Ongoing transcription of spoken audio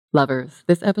Lovers,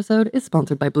 this episode is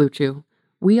sponsored by Blue Chew.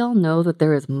 We all know that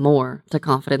there is more to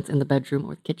confidence in the bedroom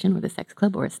or the kitchen or the sex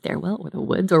club or a stairwell or the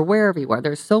woods or wherever you are.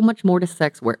 There's so much more to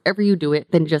sex wherever you do it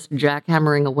than just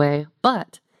jackhammering away.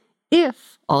 But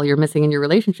if all you're missing in your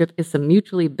relationship is some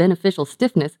mutually beneficial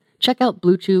stiffness, check out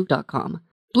BlueChew.com.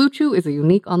 Blue Chew is a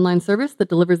unique online service that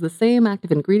delivers the same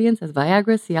active ingredients as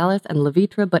Viagra, Cialis, and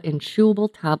Levitra, but in chewable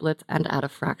tablets and at a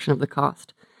fraction of the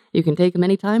cost. You can take them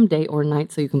anytime, day or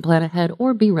night, so you can plan ahead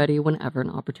or be ready whenever an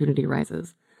opportunity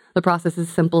arises. The process is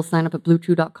simple. Sign up at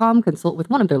BlueChew.com, consult with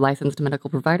one of their licensed medical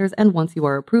providers, and once you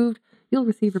are approved, you'll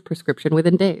receive a prescription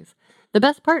within days. The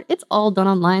best part, it's all done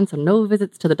online, so no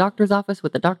visits to the doctor's office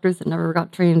with the doctors that never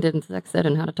got trained in sex ed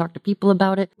and how to talk to people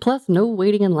about it, plus no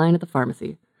waiting in line at the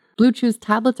pharmacy. Blue Chew's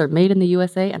tablets are made in the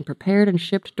USA and prepared and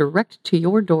shipped direct to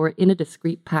your door in a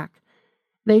discreet pack.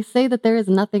 They say that there is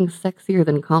nothing sexier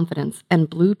than confidence, and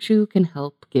Blue Chew can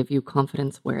help give you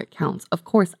confidence where it counts. Of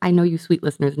course, I know you sweet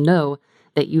listeners know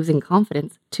that using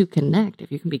confidence to connect,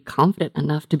 if you can be confident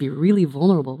enough to be really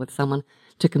vulnerable with someone,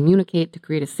 to communicate, to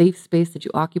create a safe space that you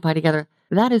occupy together,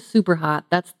 that is super hot.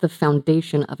 That's the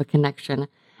foundation of a connection.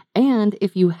 And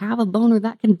if you have a boner,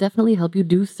 that can definitely help you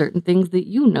do certain things that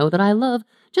you know that I love,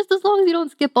 just as long as you don't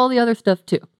skip all the other stuff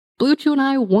too. Blue Chew and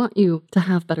I want you to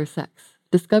have better sex.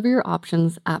 Discover your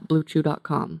options at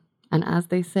BlueChew.com. And as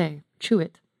they say, chew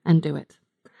it and do it.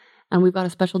 And we've got a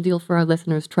special deal for our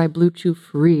listeners. Try Blue Chew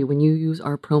free when you use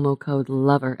our promo code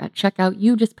LOVER. At checkout,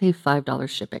 you just pay $5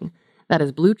 shipping. That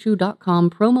is BlueChew.com,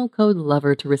 promo code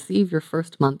LOVER to receive your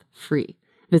first month free.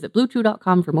 Visit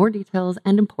BlueChew.com for more details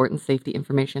and important safety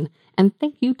information. And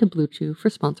thank you to Blue Chew for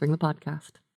sponsoring the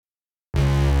podcast.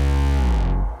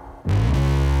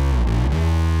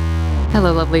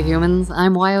 Hello, lovely humans.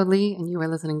 I'm Willow Lee, and you are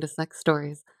listening to Sex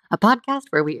Stories, a podcast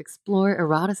where we explore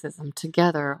eroticism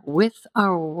together with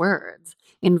our words,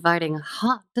 inviting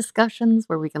hot discussions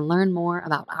where we can learn more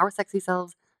about our sexy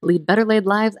selves, lead better laid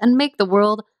lives, and make the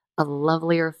world a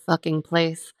lovelier fucking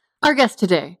place. Our guest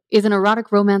today is an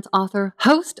erotic romance author,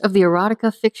 host of the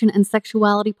Erotica fiction and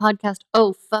sexuality podcast,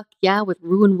 Oh Fuck Yeah, with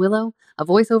Ruan Willow, a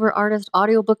voiceover artist,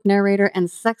 audiobook narrator, and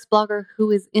sex blogger who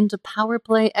is into power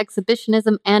play,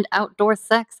 exhibitionism, and outdoor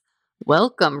sex.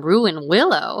 Welcome, Ruan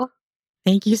Willow.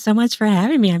 Thank you so much for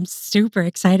having me. I'm super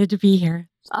excited to be here.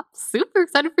 I'm super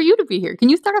excited for you to be here. Can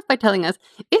you start off by telling us,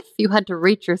 if you had to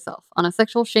rate yourself on a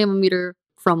sexual shame-o-meter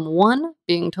from 1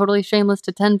 being totally shameless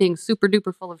to 10 being super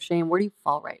duper full of shame, where do you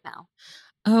fall right now?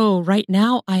 Oh, right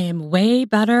now I am way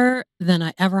better than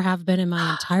I ever have been in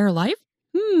my entire life.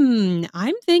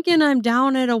 I'm thinking I'm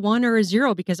down at a 1 or a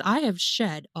 0 because I have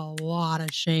shed a lot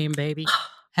of shame, baby.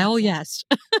 Hell yes.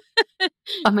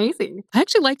 Amazing. I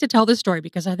actually like to tell this story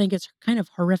because I think it's kind of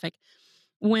horrific.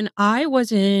 When I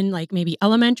was in like maybe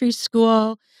elementary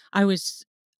school, I was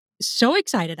so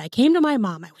excited. I came to my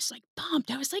mom. I was like pumped.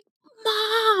 I was like,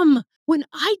 Mom, when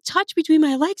I touch between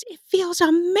my legs, it feels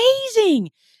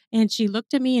amazing. And she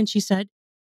looked at me and she said,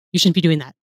 You shouldn't be doing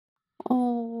that.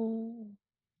 Oh.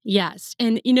 Yes.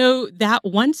 And that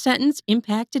one sentence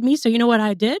impacted me. So you know what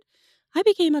I did? I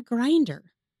became a grinder.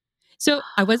 So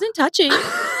I wasn't touching.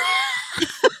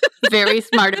 Very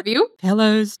smart of you.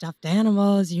 Pillows, stuffed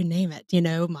animals, you name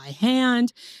it, my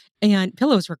hand. And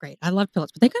pillows were great. I loved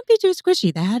pillows, but they couldn't be too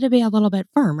squishy. They had to be a little bit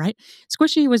firm, right?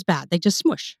 Squishy was bad. They just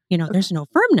smush, there's no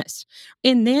firmness.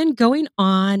 And then going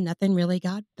on, nothing really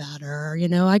got better.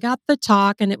 I got the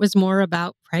talk and it was more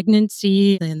about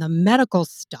pregnancy and the medical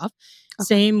stuff. Okay.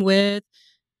 Same with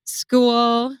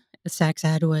school. Sex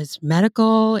ed was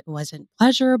medical. It wasn't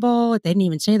pleasurable. They didn't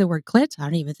even say the word clit. I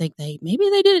don't even think maybe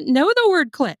they didn't know the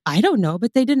word clit. I don't know,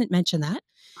 but they didn't mention that.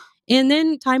 And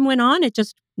then time went on. It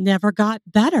just never got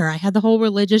better. I had the whole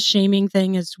religious shaming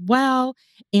thing as well.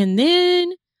 And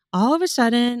then all of a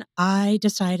sudden, I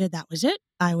decided that was it.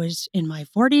 I was in my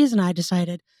 40s and I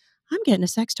decided I'm getting a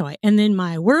sex toy. And then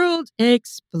my world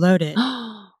exploded.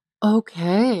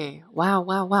 Okay.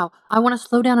 Wow. I want to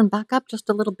slow down and back up just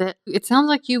a little bit. It sounds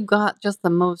like you got just the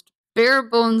most bare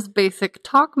bones basic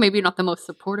talk, maybe not the most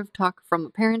supportive talk from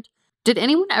a parent. Did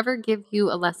anyone ever give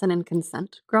you a lesson in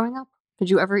consent growing up? Did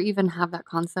you ever even have that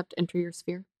concept enter your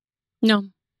sphere? No.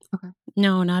 Okay.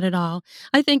 No, not at all.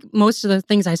 I think most of the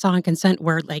things I saw in consent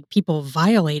were like people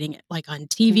violating it, like on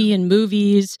TV and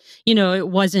movies. It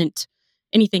wasn't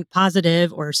anything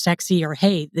positive or sexy or,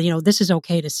 hey, this is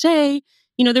okay to say.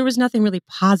 There was nothing really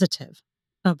positive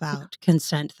about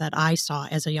consent that I saw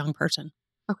as a young person.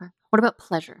 Okay. What about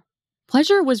pleasure?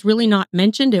 Pleasure was really not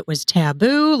mentioned. It was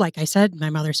taboo. Like I said,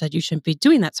 my mother said you shouldn't be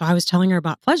doing that. So I was telling her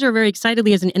about pleasure very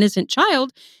excitedly as an innocent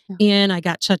child. Yeah. And I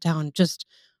got shut down just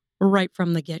right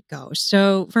from the get-go.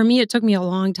 So for me, it took me a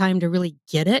long time to really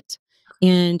get it.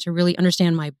 and to really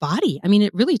understand my body. I mean,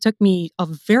 it really took me a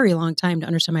very long time to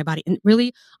understand my body. And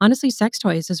really, honestly, sex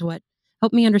toys is what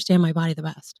helped me understand my body the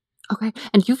best. Okay.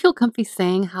 And do you feel comfy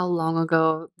saying how long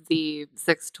ago the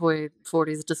sex toy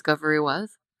 40s discovery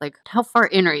was? Like, how far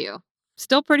in are you?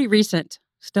 Still pretty recent.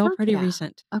 Still Heck pretty yeah.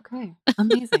 recent. Okay.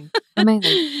 Amazing.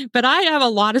 Amazing. But I have a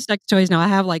lot of sex toys now. I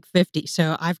have like 50.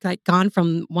 So I've like gone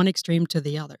from one extreme to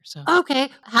the other. So, Okay.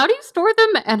 How do you store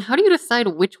them and how do you decide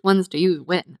which ones to use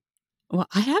when? well,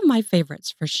 I have my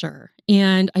favorites for sure.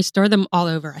 And I store them all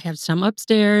over. I have some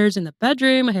upstairs in the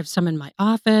bedroom. I have some in my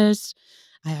office.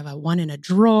 I have a one in a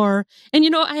drawer. And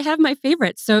I have my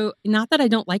favorites. So not that I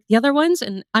don't like the other ones.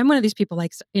 And I'm one of these people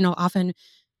like, often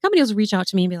companies will reach out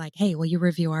to me and be like, "Hey, will you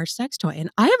review our sex toy?"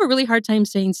 And I have a really hard time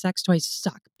saying sex toys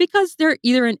suck because they're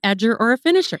either an edger or a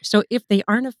finisher. So if they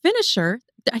aren't a finisher,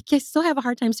 still have a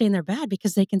hard time saying they're bad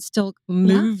because they can still Yeah.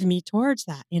 move me towards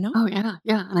that, you know? Oh, yeah.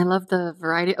 Yeah. And I love the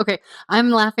variety. Okay. I'm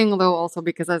laughing though also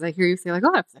because as I hear you say, like,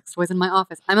 oh, I have sex toys in my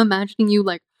office, I'm imagining you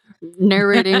like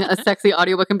narrating a sexy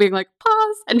audiobook and being like,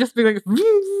 pause and just being like,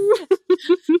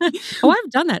 Oh,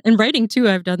 I've done that. In writing too,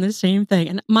 I've done the same thing.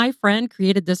 And my friend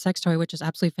created this sex toy, which is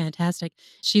absolutely fantastic.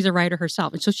 She's a writer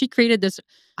herself. And so she created this,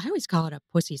 I always call it a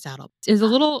pussy saddle. It's a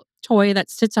little toy that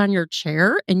sits on your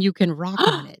chair and you can rock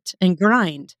on it and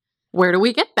grind. where do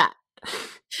we get that?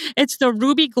 It's the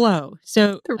Ruby Glow.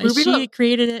 So The Ruby she Glow.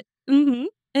 created it.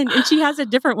 And she has a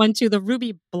different one too, the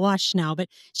Ruby Blush now. But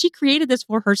she created this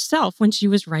for herself when she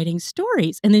was writing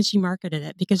stories. And then she marketed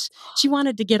it because she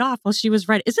wanted to get off while she was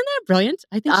writing. Isn't that brilliant?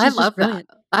 I think I she's just love that. brilliant.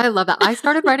 I love that. I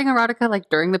started writing erotica like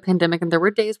during the pandemic, and there were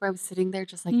days where I was sitting there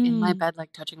just like in my Mm. bed,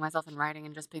 like touching myself and writing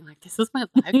and just being like, this is my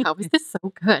life. How is this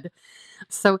so good?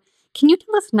 So, can you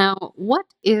tell us now what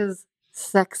is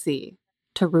sexy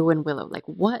to Ruan Willow? Like,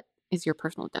 what is your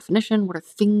personal definition? What are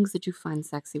things that you find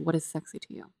sexy? What is sexy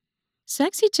to you?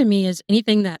 Sexy to me is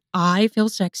anything that I feel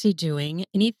sexy doing,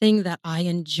 anything that I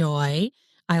enjoy.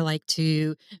 I like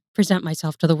to present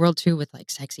myself to the world too with like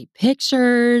sexy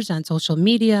pictures on social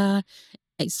media.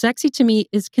 Sexy to me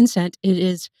is consent. It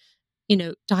is,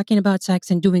 talking about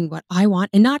sex and doing what I want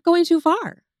and not going too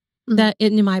far Mhm. that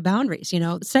in my boundaries.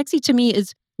 Sexy to me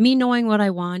is me knowing what I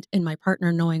want and my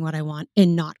partner knowing what I want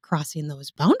and not crossing those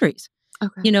boundaries.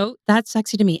 Okay. That's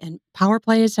sexy to me. And power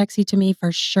play is sexy to me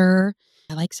for sure.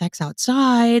 I like sex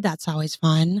outside. That's always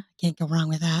fun. Can't go wrong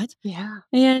with that. Yeah.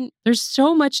 And there's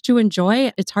so much to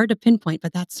enjoy. It's hard to pinpoint,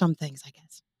 but that's some things, I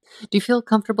guess. Do you feel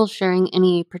comfortable sharing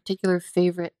any particular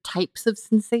favorite types of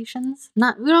sensations?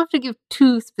 Not, we don't have to give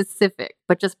too specific,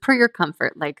 but just per your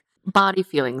comfort, like body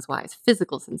feelings wise,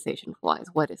 physical sensations wise,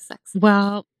 what is sexy?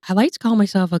 Well, I like to call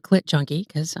myself a clit junkie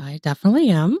because I definitely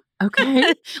am. Okay.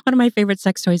 One of my favorite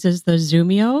sex toys is the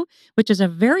Zoomio, which is a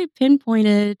very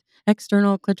pinpointed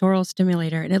external clitoral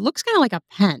stimulator, and it looks kind of like a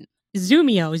pen.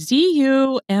 Zoomio,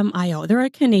 Zumio. They're a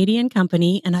Canadian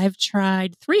company, and I've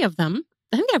tried 3 of them.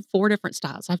 I think they have 4 different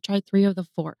styles. I've tried 3 of the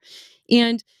 4.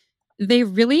 And they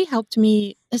really helped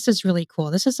me. This is really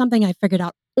cool. This is something I figured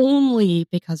out only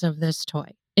because of this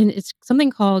toy. And it's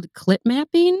something called clit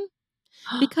mapping.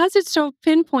 Because it's so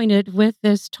pinpointed with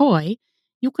this toy,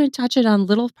 you can touch it on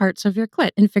little parts of your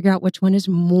clit and figure out which one is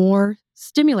more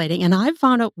stimulating. And I've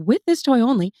found out with this toy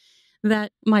only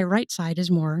that my right side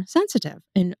is more sensitive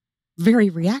and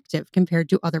very reactive compared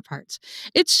to other parts.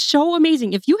 It's so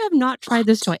amazing. If you have not tried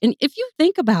this toy, and if you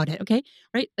think about it, okay,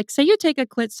 right? Like say you take a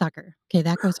clit sucker, okay,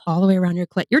 that goes all the way around your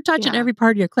clit. You're touching Yeah. every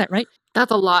part of your clit, right?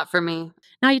 That's a lot for me.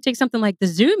 Now you take something like the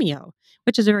Zoomio,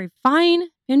 which is a very fine,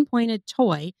 pinpointed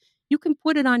toy. You can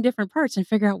put it on different parts and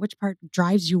figure out which part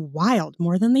drives you wild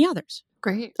more than the others.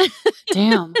 Great.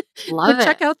 Damn. So Love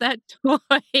check it. out that toy.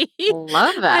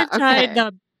 Love I've that. tried Okay.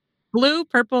 the blue,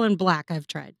 purple, and black. I've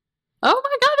tried. Oh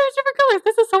my God, there's different colors.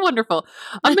 This is so wonderful.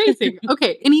 Amazing.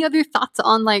 Okay. Any other thoughts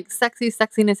on like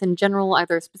sexiness in general,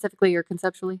 either specifically or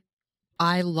conceptually?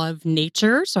 I love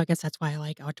nature, so I guess that's why I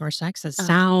like outdoor sex. The Oh,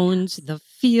 sounds, yes. the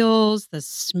feels, the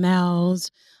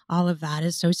smells, all of that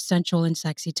is so sensual and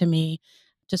sexy to me.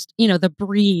 Just, the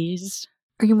breeze.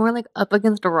 Are you more like up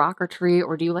against a rock or tree,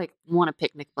 or do you like want a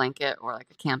picnic blanket or like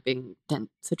a camping tent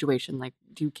situation? Like,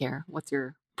 do you care? What's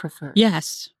your preferred?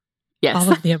 Yes, Yes.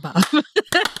 all of the above.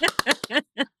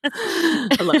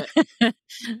 I love it.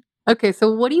 Okay,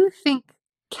 so what do you think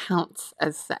counts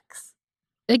as sex?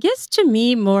 I guess to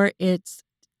me, more it's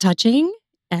touching,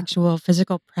 Okay. actual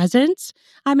physical presence.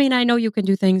 I mean, I know you can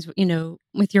do things,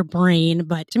 with your brain,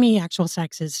 but to me, actual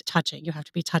sex is touching. You have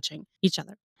to be touching each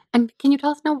other. And can you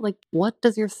tell us now, like, what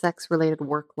does your sex related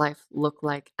work life look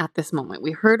like at this moment?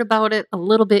 We heard about it a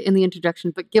little bit in the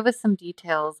introduction, but give us some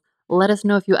details let us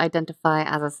know if you identify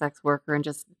as a sex worker and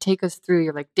just take us through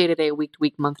your like day to day, week to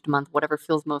week, month to month, whatever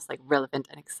feels most like relevant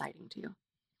and exciting to you.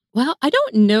 Well, I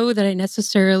don't know that I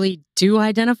necessarily do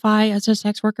identify as a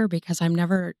sex worker because I'm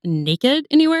never naked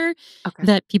anywhere Okay.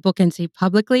 that people can see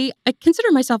publicly. I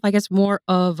consider myself, I guess, more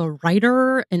of a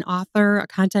writer, an author, a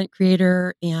content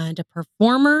creator, and a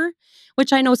performer,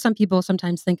 which I know some people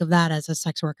sometimes think of that as a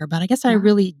sex worker, but I guess I Yeah.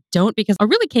 really don't because I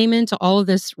really came into all of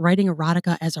this writing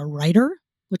erotica as a writer,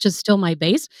 which is still my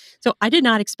base. So I did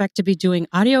not expect to be doing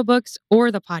audiobooks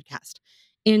or the podcast.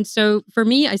 And so for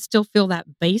me, I still feel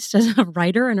that base as a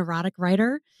writer, an erotic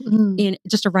writer, Mm, and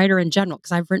just a writer in general,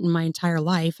 because I've written my entire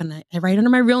life and I write under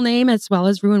my real name as well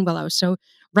as Ruan Willow. So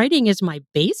writing is my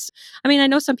base. I mean, I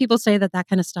know some people say that that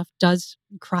kind of stuff does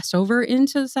cross over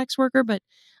into the sex worker, but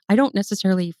I don't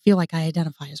necessarily feel like I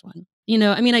identify as one.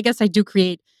 I mean, I guess I do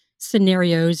create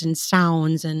scenarios and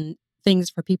sounds and things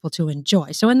for people to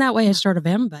enjoy. So in that way, I yeah. sort of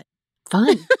am, but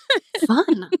Fun.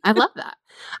 Fun. I love that.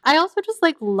 I also just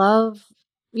like love,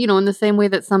 in the same way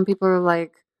that some people are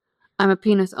like, I'm a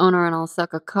penis owner and I'll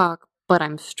suck a cock, but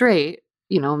I'm straight,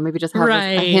 maybe just have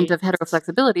a hint right. of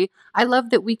heteroflexibility. I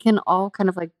love that we can all kind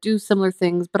of like do similar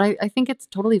things, but I think it's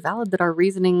totally valid that our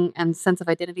reasoning and sense of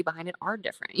identity behind it are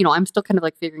different. I'm still kind of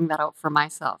like figuring that out for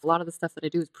myself. A lot of the stuff that I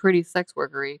do is pretty sex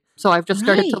workery. So I've just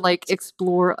started to Right. like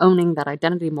explore owning that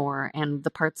identity more and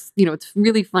the parts, it's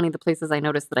really funny the places I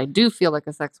notice that I do feel like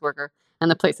a sex worker and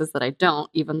the places that I don't,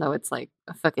 even though it's like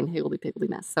a fucking higgledy-piggledy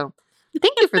mess. So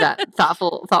thank you for that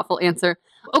thoughtful answer.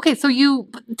 Okay, so you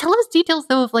tell us details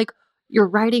though of like your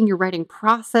writing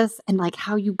process and like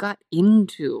how you got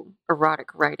into erotic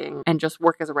writing and just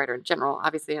work as a writer in general.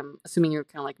 Obviously, I'm assuming you're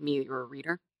kind of like me, you're a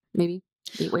reader, maybe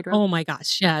gateway drug. Oh my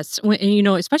gosh, yes. And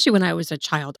especially when I was a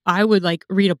child, I would like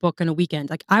read a book on a weekend.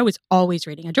 Like I was always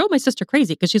reading. I drove my sister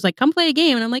crazy because she's like, "Come play a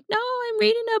game," and I'm like, "No, I'm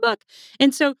reading a book."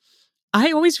 And so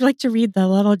I always like to read the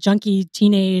little junky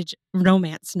teenage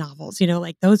romance novels.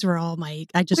 Like those were all my.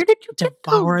 I Where just did you get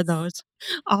devour those? those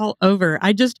all over.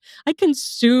 I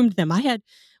consumed them.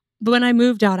 But when I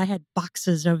moved out, I had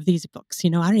boxes of these books. I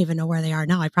don't even know where they are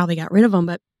now. I probably got rid of them,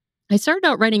 but I started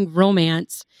out writing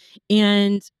romance.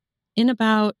 And in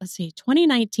about, let's see,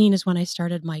 2019 is when I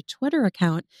started my Twitter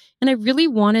account. And I really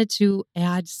wanted to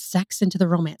add sex into the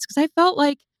romance because I felt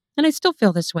like, and I still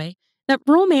feel this way, that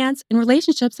romance and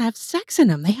relationships have sex in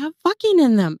them. They have fucking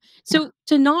in them. Yeah, So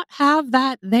to not have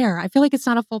that there, I feel like it's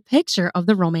not a full picture of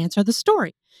the romance or the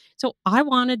story. So I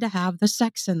wanted to have the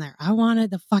sex in there. I wanted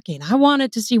the fucking. I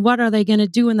wanted to see what are they going to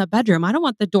do in the bedroom. I don't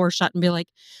want the door shut and be like,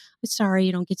 sorry,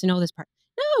 you don't get to know this part.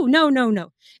 No, no, no,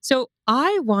 no. So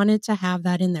I wanted to have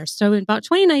that in there. So in about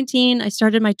 2019, I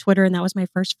started my Twitter, and that was my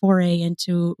first foray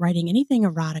into writing anything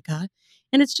erotica.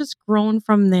 And it's just grown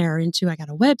from there into I got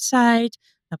a website,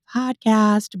 a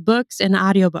podcast, books, and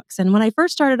audiobooks. And when I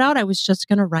first started out, I was just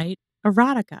going to write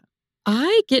erotica.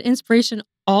 I get inspiration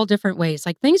all different ways.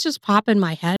 Like things just pop in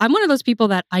my head. I'm one of those people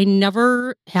that I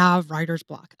never have writer's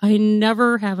block. I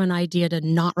never have an idea to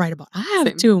not write about. I have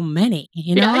same. too many.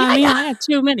 You know Yeah, what yeah, I mean? yeah. I have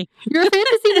too many. You're a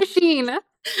fantasy machine.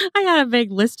 I got a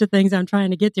big list of things I'm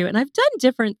trying to get through. And I've done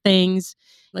different things.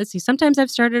 Let's see. Sometimes I've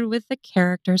started with the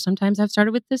character. Sometimes I've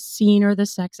started with the scene or the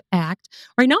sex act.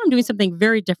 Right now, I'm doing something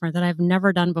very different that I've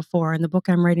never done before. In the book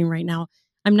I'm writing right now,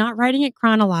 I'm not writing it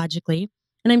chronologically,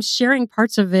 and I'm sharing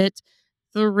parts of it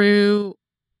through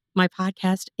my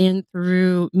podcast and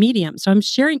through Medium. So I'm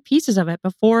sharing pieces of it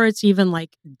before it's even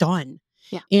like done.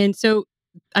 Yeah, And so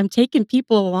I'm taking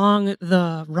people along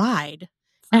the ride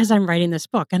as fun. I'm writing this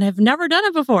book. And I've never done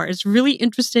it before. It's really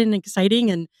interesting and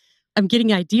exciting. And I'm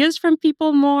getting ideas from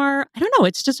people more. I don't know.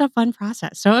 It's just a fun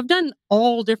process. So I've done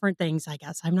all different things, I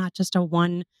guess. I'm not just a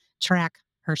one track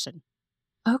person.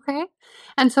 Okay.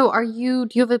 And so do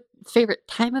you have a favorite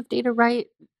time of day to write?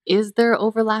 Is there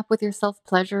overlap with your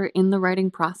self-pleasure in the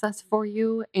writing process for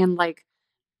you? And like,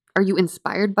 are you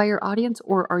inspired by your audience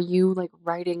or are you like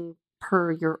writing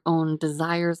per your own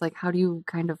desires? Like, how do you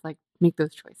kind of like make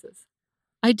those choices?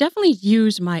 I definitely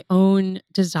use my own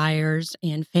desires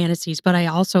and fantasies, but I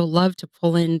also love to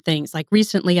pull in things. Like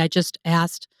recently, I just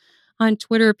asked on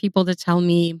Twitter people to tell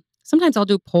me. Sometimes I'll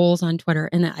do polls on Twitter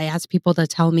and I ask people to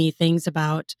tell me things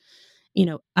about,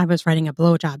 I was writing a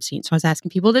blowjob scene. So I was asking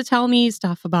people to tell me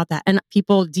stuff about that. And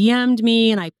people DM'd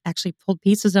me and I actually pulled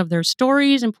pieces of their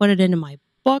stories and put it into my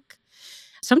book.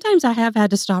 Sometimes I have had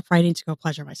to stop writing to go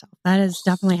pleasure myself. That has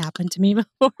definitely happened to me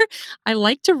before. I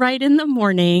like to write in the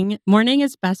morning. Morning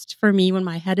is best for me when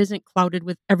my head isn't clouded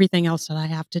with everything else that I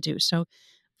have to do. So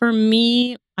for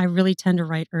me, I really tend to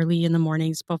write early in the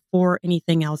mornings before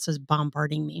anything else is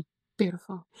bombarding me.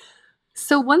 Beautiful.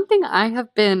 So one thing I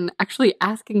have been actually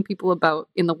asking people about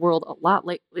in the world a lot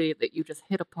lately that you just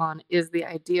hit upon is the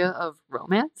idea of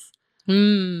romance.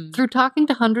 Hmm. Through talking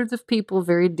to hundreds of people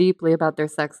very deeply about their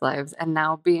sex lives and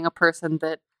now being a person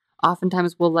that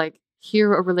oftentimes will like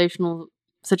hear a relational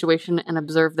situation and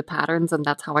observe the patterns, and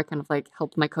that's how I kind of like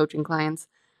help my coaching clients.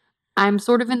 I'm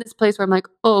sort of in this place where I'm like,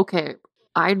 "Oh, okay,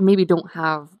 I maybe don't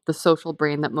have the social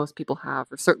brain that most people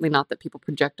have, or certainly not that people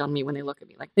project on me when they look at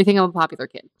me. Like, they think I'm a popular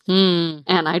kid, Hmm.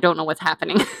 and I don't know what's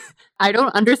happening. I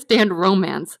don't understand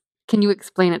romance. Can you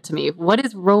explain it to me? What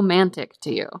is romantic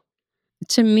to you?"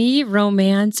 To me,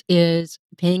 romance is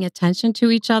paying attention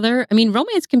to each other. I mean,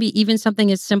 romance can be even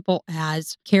something as simple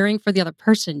as caring for the other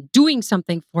person, doing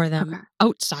something for them Okay.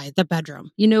 outside the bedroom.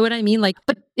 You know what I mean? Like,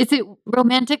 But is it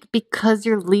romantic because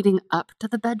you're leading up to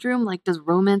the bedroom? Like, does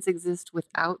romance exist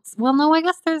without well, no, I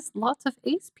guess there's lots of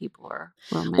ace people are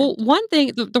well, romantic. one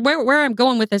thing, the where I'm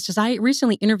going with this is I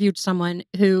recently interviewed someone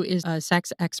who is a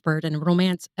sex expert and a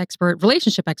romance expert,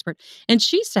 relationship expert, and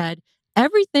she said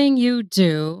everything you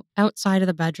do outside of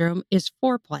the bedroom is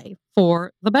foreplay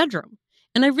for the bedroom.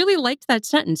 And I really liked that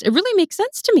sentence. It really makes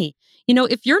sense to me. You know,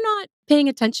 if you're not paying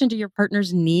attention to your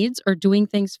partner's needs or doing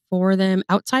things for them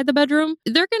outside the bedroom,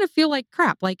 they're going to feel like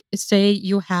crap. Like, say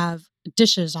you have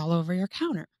dishes all over your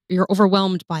counter, you're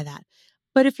overwhelmed by that.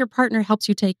 But if your partner helps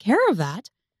you take care of that,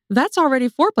 that's already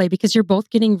foreplay because you're both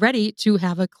getting ready to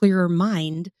have a clearer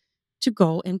mind to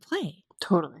go and play.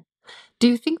 Totally. Do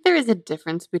you think there is a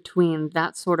difference between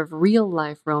that sort of real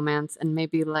life romance and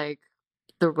maybe like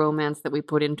the romance that we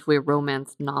put into a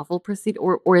romance novel proceed,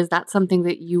 or is that something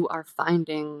that you are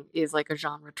finding is like a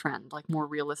genre trend, like more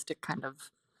realistic kind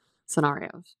of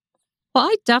scenarios? Well,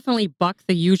 I definitely buck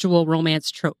the usual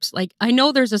romance tropes. Like, I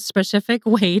know there's a specific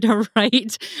way to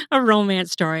write a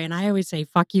romance story, and I always say,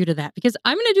 fuck you to that because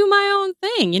I'm going to do my own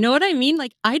thing. You know what I mean?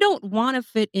 Like, I don't want to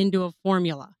fit into a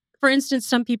formula. For instance,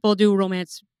 some people do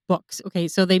romance books. Okay,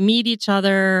 so they meet each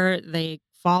other, they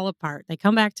fall apart, they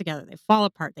come back together, they fall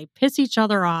apart, they piss each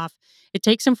other off. It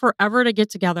takes them forever to get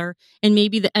together, and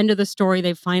maybe the end of the story,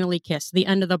 they finally kiss. The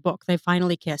end of the book, they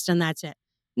finally kiss, and that's it.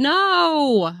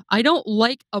 No, I don't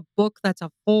like a book that's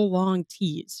a full long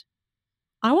tease.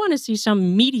 I want to see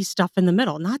some meaty stuff in the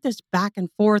middle, not this back and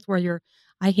forth where you're,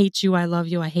 I hate you, I love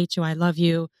you, I hate you, I love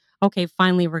you. Okay,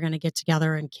 finally we're going to get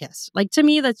together and kiss. Like, to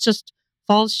me, that's just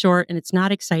falls short and it's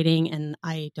not exciting and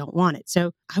I don't want it.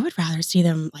 So I would rather see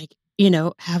them like,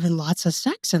 having lots of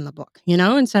sex in the book,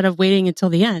 instead of waiting until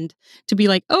the end to be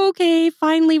like, okay,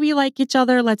 finally we like each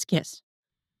other, let's kiss.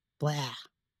 Blah.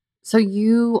 So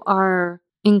you are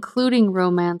including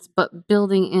romance, but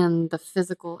building in the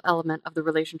physical element of the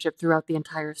relationship throughout the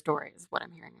entire story is what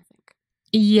I'm hearing, I think.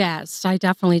 Yes, I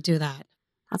definitely do that.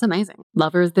 That's amazing.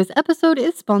 Lovers, this episode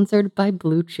is sponsored by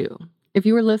Blue Chew. If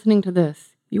you are listening to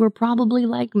this, you are probably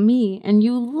like me and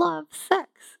you love sex.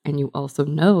 And you also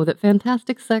know that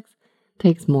fantastic sex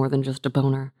takes more than just a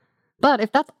boner. But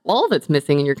if that's all that's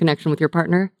missing in your connection with your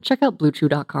partner, check out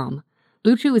BlueChew.com.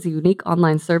 Blue Chew is a unique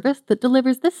online service that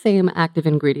delivers the same active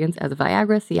ingredients as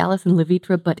Viagra, Cialis, and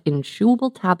Levitra, but in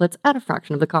chewable tablets at a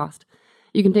fraction of the cost.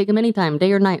 You can take them anytime,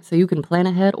 day or night, so you can plan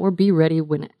ahead or be ready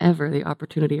whenever the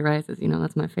opportunity arises. You know,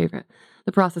 that's my favorite.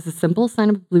 The process is simple.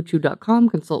 Sign up at BlueChew.com,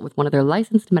 consult with one of their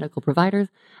licensed medical providers,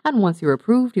 and once you're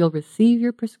approved, you'll receive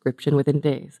your prescription within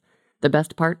days. The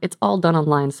best part, it's all done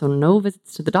online, so no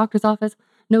visits to the doctor's office,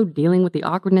 no dealing with the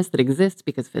awkwardness that exists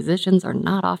because physicians are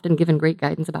not often given great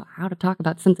guidance about how to talk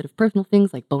about sensitive personal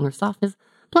things like bone or softness,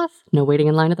 plus no waiting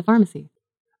in line at the pharmacy.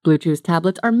 Blue Chew's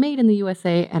tablets are made in the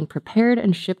USA and prepared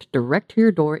and shipped direct to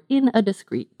your door in a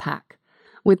discreet pack.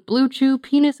 With Blue Chew,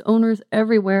 penis owners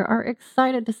everywhere are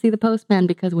excited to see the postman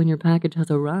because when your package has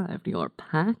arrived, your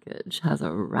package has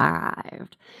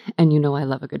arrived. And you know I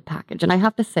love a good package. And I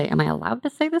have to say, am I allowed to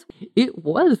say this? It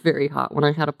was very hot when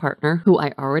I had a partner who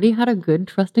I already had a good,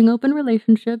 trusting, open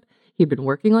relationship. He'd been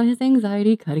working on his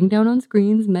anxiety, cutting down on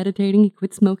screens, meditating, he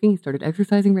quit smoking, he started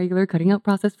exercising regular, cutting out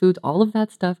processed foods, all of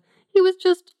that stuff. He was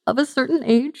just of a certain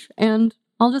age, and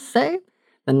I'll just say,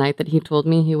 the night that he told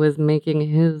me he was making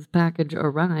his package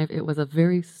arrive, it was a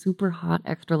very super hot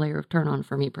extra layer of turn on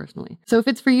for me personally. So if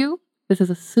it's for you, this is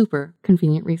a super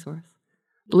convenient resource.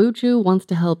 Blue Chew wants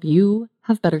to help you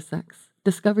have better sex.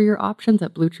 Discover your options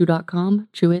at bluechew.com,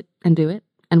 chew it and do it,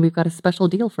 and we've got a special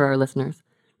deal for our listeners.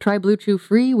 Try Blue Chew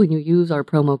free when you use our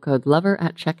promo code LOVER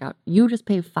at checkout. You just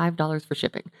pay $5 for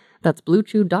shipping. That's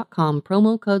bluechew.com,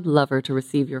 promo code LOVER to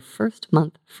receive your first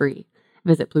month free.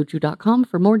 Visit bluechew.com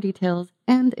for more details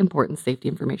and important safety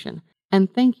information.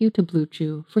 And thank you to Blue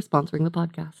Chew for sponsoring the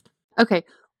podcast. Okay,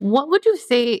 what would you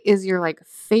say is your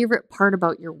favorite part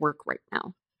about your work right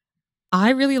now? I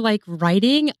really like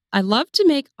writing. I love to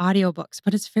make audiobooks,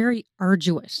 but it's very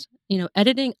arduous.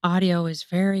 Editing audio is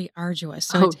very arduous,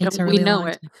 so it Oh, takes don't a we really know long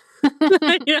it?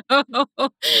 time. You know?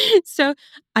 So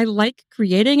I like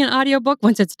creating an audiobook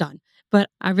once it's done, but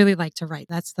I really like to write.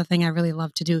 That's the thing I really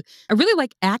love to do. I really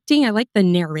like acting. I like the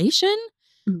narration,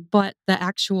 Mm. but the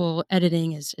actual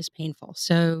editing is painful.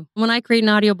 So when I create an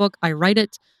audiobook, I write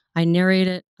it, I narrate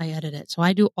it, I edit it. So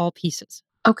I do all pieces.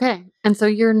 Okay. And so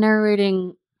you're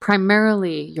narrating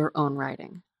primarily your own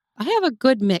writing. I have a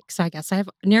good mix, I guess. I have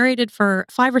narrated for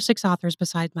 5 or 6 authors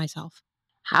besides myself.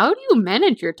 How do you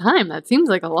manage your time? That seems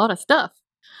like a lot of stuff.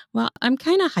 Well, I'm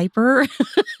kinda hyper,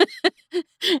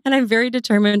 and I'm very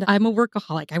determined. I'm a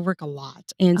workaholic. I work a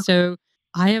lot, and Okay. so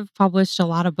I have published a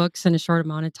lot of books in a short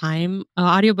amount of time,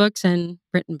 audiobooks and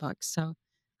written books, so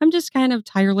I'm just kind of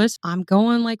tireless. I'm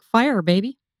going like fire,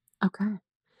 baby. Okay.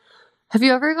 Have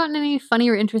you ever gotten any funny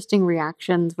or interesting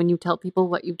reactions when you tell people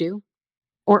what you do?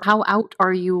 Or how out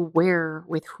are you where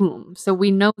with whom? So we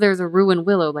know there's a Ruan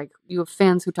Willow, like you have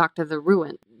fans who talk to the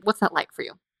Ruan. What's that like for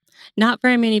you? Not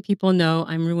very many people know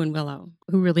I'm Ruan Willow,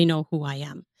 who really know who I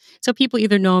am. So people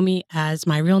either know me as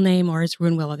my real name or as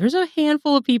Ruan Willow. There's a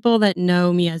handful of people that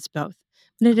know me as both,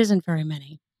 but it isn't very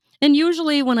many. And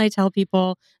usually when I tell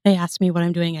people, they ask me what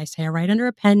I'm doing, I say I write under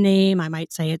a pen name. I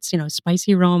might say it's,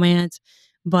 spicy romance,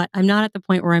 but I'm not at the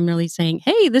point where I'm really saying,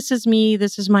 hey, this is me.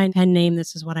 This is my pen name.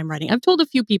 This is what I'm writing. I've told a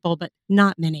few people, but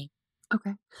not many.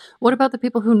 Okay. What about the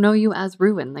people who know you as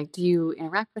Ruin? Like, do you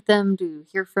interact with them? Do you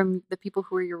hear from the people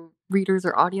who are your readers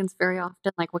or audience very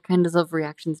often? Like, what kinds of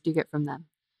reactions do you get from them?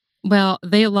 Well,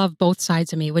 they love both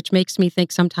sides of me, which makes me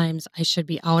think sometimes I should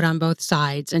be out on both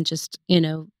sides and just,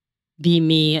 be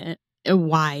me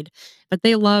wide. But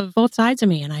they love both sides of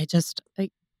me. And I just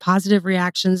like positive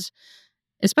reactions,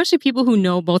 especially people who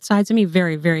know both sides of me,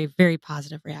 very, very, very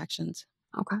positive reactions.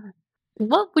 Okay.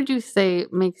 What would you say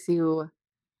makes you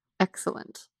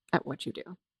excellent at what you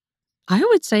do? I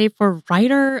would say for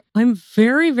writer, I'm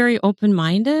very, very open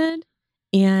minded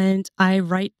and I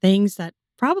write things that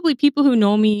probably people who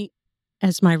know me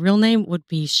as my real name would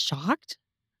be shocked.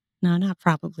 No, not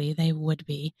probably, they would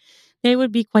be. They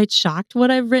would be quite shocked what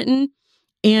I've written,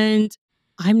 and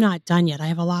I'm not done yet. I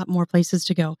have a lot more places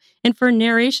to go. And for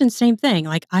narration, same thing.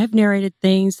 Like, I've narrated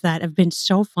things that have been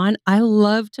so fun. I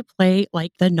love to play,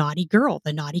 like, the naughty girl,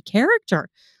 the naughty character.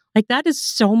 Like, that is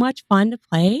so much fun to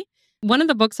play. One of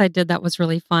the books I did that was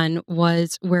really fun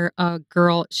was where a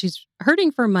girl, she's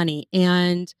hurting for money,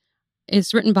 and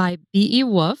it's written by B.E.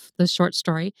 Wolf, the short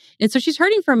story. And so she's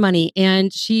hurting for money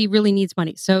and she really needs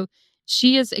money. So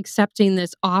she is accepting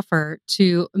this offer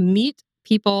to meet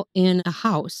people in a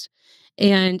house.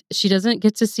 And she doesn't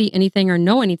get to see anything or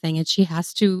know anything. And she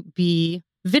has to be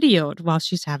videoed while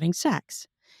she's having sex.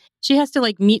 She has to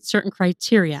like meet certain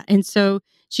criteria. And so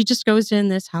she just goes in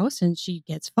this house and she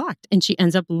gets fucked and she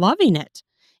ends up loving it.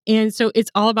 And so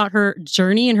it's all about her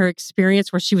journey and her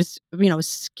experience where she was,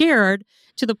 scared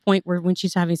to the point where when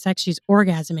she's having sex, she's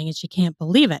orgasming and she can't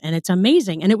believe it. And it's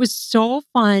amazing. And it was so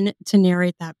fun to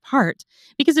narrate that part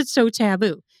because it's so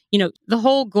taboo. The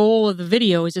whole goal of the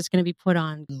video is just going to be put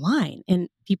online and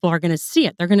people are going to see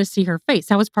it. They're going to see her face.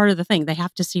 That was part of the thing. They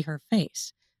have to see her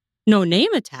face. No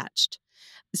name attached.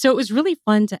 So it was really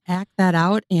fun to act that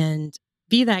out and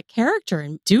be that character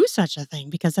and do such a thing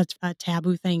because that's a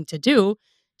taboo thing to do,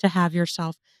 to have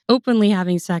yourself openly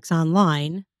having sex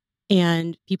online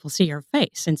and people see your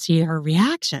face and see her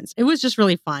reactions. It was just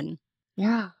really fun.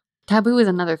 Yeah. Taboo is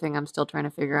another thing I'm still trying to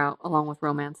figure out, along with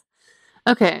romance.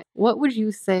 Okay. What would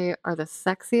you say are the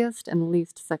sexiest and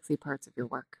least sexy parts of your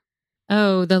work?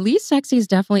 Oh, the least sexy is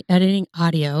definitely editing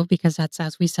audio because that's,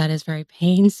 as we said, is very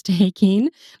painstaking.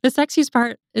 The sexiest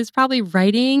part is probably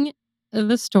writing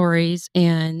the stories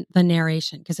and the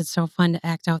narration because it's so fun to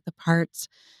act out the parts.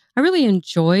 I really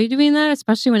enjoy doing that,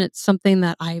 especially when it's something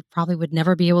that I probably would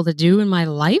never be able to do in my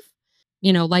life,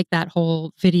 like that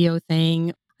whole video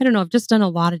thing. I don't know. I've just done a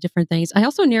lot of different things. I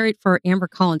also narrate for Amber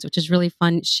Collins, which is really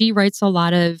fun. She writes a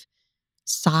lot of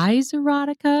size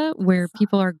erotica where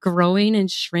people are growing and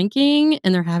shrinking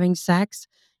and they're having sex.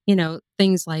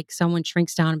 Things like someone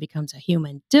shrinks down and becomes a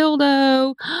human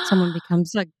dildo, someone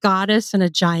becomes a goddess and a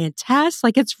giantess.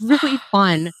 Like it's really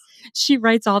fun. She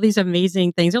writes all these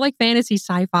amazing things. They're like fantasy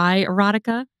sci-fi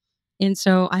erotica. And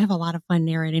so I have a lot of fun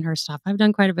narrating her stuff. I've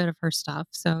done quite a bit of her stuff.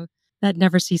 So that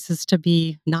never ceases to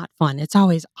be not fun. It's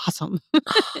always awesome.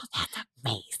 That's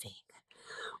amazing.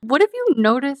 What have you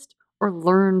noticed or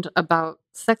learned about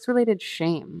sex related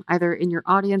shame, either in your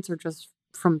audience or just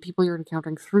from people you're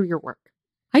encountering through your work?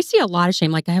 I see a lot of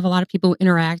shame. Like I have a lot of people who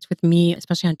interact with me,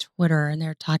 especially on Twitter, and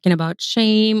they're talking about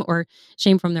shame or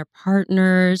shame from their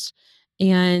partners.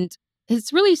 And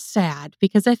it's really sad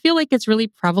because I feel like it's really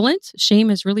prevalent. Shame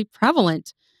is really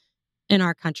prevalent in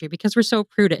our country because we're so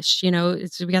prudish. We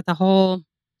got the whole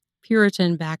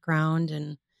Puritan background,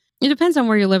 and it depends on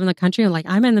where you live in the country. Like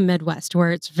I'm in the Midwest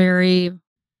where it's very,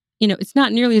 it's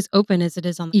not nearly as open as it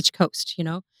is on the East Coast.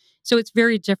 So it's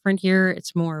very different here.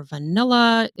 It's more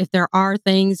vanilla. If there are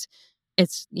things,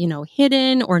 it's,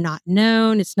 hidden or not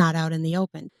known. It's not out in the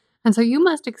open. And so you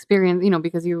must experience,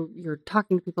 because you're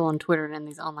talking to people on Twitter and in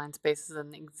these online spaces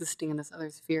and existing in this other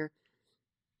sphere.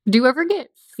 Do you ever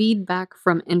get feedback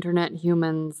from internet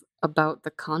humans about the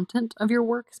content of your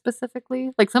work specifically?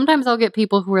 Like sometimes I'll get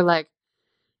people who are like,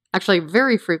 actually,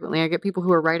 very frequently, I get people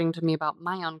who are writing to me about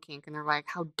my own kink, and they're like,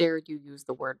 "How dare you use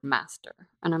the word master?"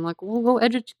 And I'm like, "Well, go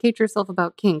educate yourself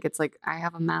about kink. It's like I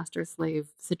have a master-slave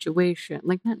situation.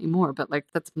 Like, not anymore, but like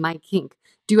that's my kink."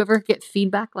 Do you ever get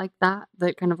feedback like that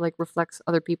that kind of like reflects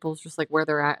other people's just like where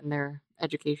they're at in their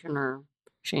education or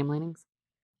shame leanings?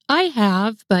 I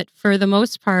have, but for the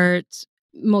most part,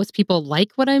 most people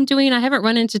like what I'm doing. I haven't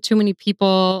run into too many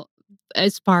people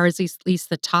as far as at least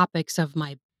the topics of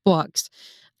my books.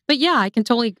 But yeah, I can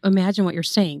totally imagine what you're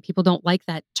saying. People don't like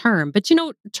that term. But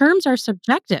terms are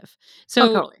subjective. Oh,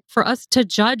 So totally. for us to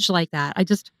judge like that,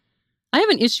 I have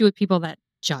an issue with people that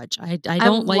judge. I I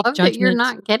don't like love that you're judgment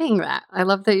not getting that. I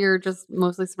love that you're just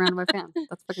mostly surrounded by fans.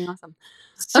 That's fucking awesome.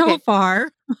 so Okay. far.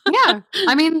 Yeah.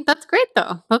 I mean, that's great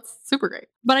though. That's super great.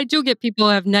 But I do get people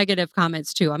who have negative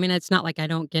comments too. I mean, it's not like I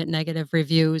don't get negative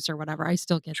reviews or whatever. I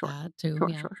still get Sure. that too. Sure,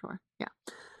 Yeah. sure, sure. Yeah.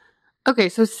 Okay,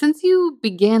 so since you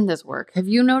began this work, have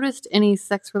you noticed any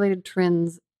sex-related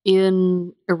trends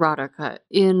in erotica,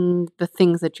 in the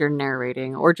things that you're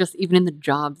narrating, or just even in the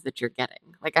jobs that you're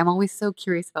getting? Like, I'm always so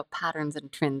curious about patterns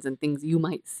and trends and things you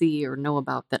might see or know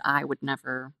about that I would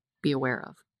never be aware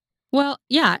of. Well,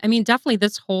 yeah, I mean, definitely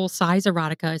this whole size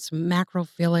erotica is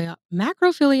macrophilia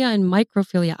and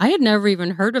microphilia. I had never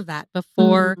even heard of that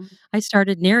before Mm. I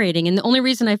started narrating. And the only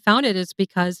reason I found it is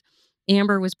because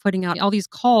Amber was putting out all these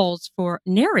calls for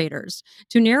narrators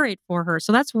to narrate for her.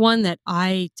 So that's one that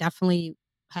I definitely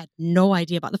had no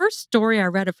idea about. The first story I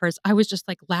read of hers, I was just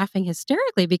like laughing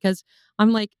hysterically because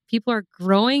I'm like, people are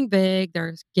growing big,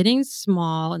 they're getting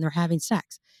small, and they're having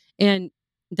sex. And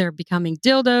they're becoming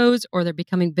dildos or they're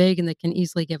becoming big and they can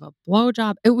easily give a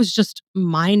blowjob. It was just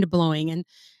mind blowing. And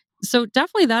so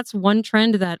definitely that's one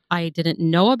trend that I didn't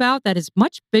know about that is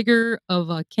much bigger of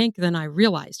a kink than I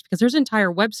realized because there's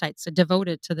entire websites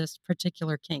devoted to this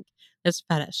particular kink, this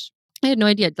fetish. I had no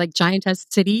idea. Like Giantess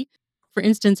City, for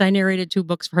instance, I narrated two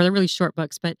books for her. They're really short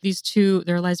books, but these two,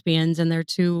 they're lesbians and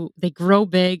they grow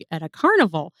big at a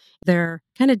carnival. They're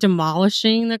kind of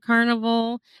demolishing the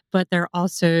carnival, but they're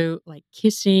also like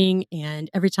kissing. And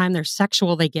every time they're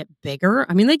sexual, they get bigger.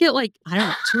 I mean, they get like, I don't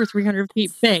know, 200 or 300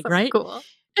 feet big, So right? cool.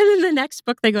 And then the next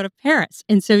book, they go to Paris.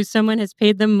 And so someone has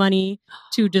paid them money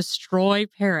to destroy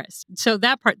Paris. So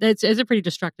that part, that's is a pretty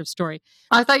destructive story.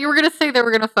 I thought you were gonna say they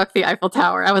were gonna fuck the Eiffel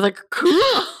Tower. I was like,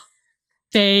 cool.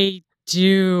 They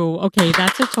do. Okay,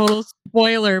 that's a total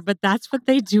spoiler, but that's what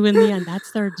they do in the end.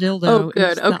 That's their Oh, dildo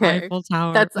good. is the Okay. Eiffel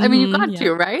Tower. That's I mean, you got Yeah,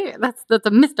 to, right? That's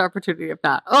a missed opportunity if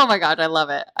not. Oh my god, I love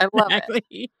it. I love it.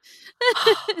 exactly.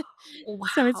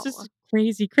 So it's Wow. just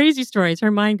crazy, crazy stories.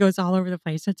 Her mind goes all over the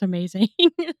place. It's amazing.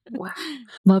 Wow.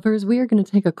 Lovers, we are going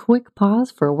to take a quick pause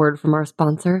for a word from our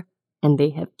sponsor, and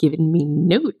they have given me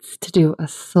notes to do a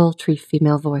sultry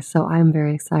female voice, so I'm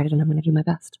very excited and I'm going to do my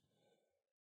best.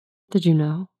 Did you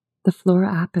know? The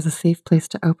Flora app is a safe place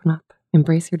to open up,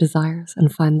 embrace your desires,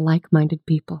 and find like-minded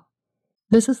people.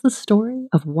 This is the story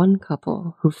of one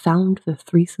couple who found the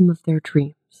threesome of their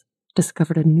dreams,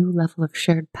 discovered a new level of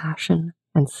shared passion,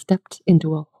 and stepped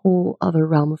into a whole other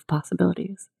realm of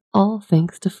possibilities, all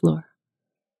thanks to Flora.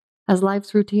 As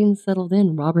life's routines settled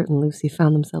in, Robert and Lucy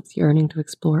found themselves yearning to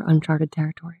explore uncharted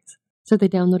territories. So they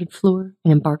downloaded Fleur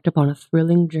and embarked upon a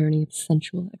thrilling journey of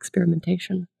sensual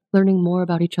experimentation, learning more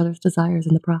about each other's desires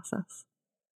in the process.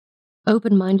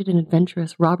 Open-minded and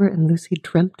adventurous, Robert and Lucy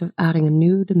dreamt of adding a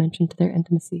new dimension to their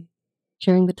intimacy,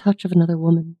 sharing the touch of another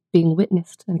woman, being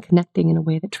witnessed and connecting in a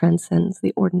way that transcends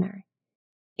the ordinary.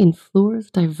 In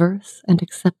Fleur's diverse and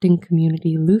accepting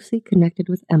community, Lucy connected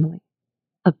with Emily,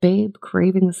 a babe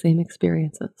craving the same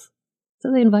experiences.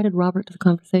 So they invited Robert to the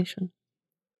conversation.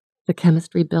 The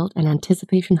chemistry built and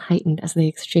anticipation heightened as they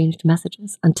exchanged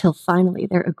messages until finally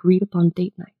their agreed-upon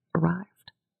date night arrived.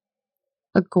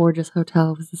 A gorgeous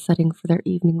hotel was the setting for their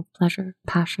evening of pleasure,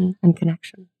 passion, and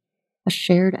connection, a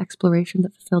shared exploration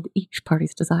that fulfilled each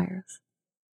party's desires.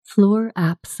 Fleur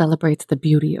app celebrates the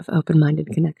beauty of open-minded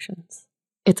connections.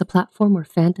 It's a platform where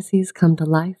fantasies come to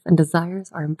life and desires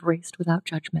are embraced without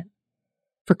judgment.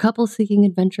 For couples seeking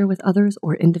adventure with others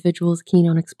or individuals keen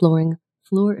on exploring,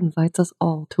 Fleur invites us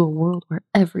all to a world where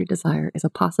every desire is a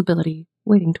possibility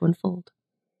waiting to unfold.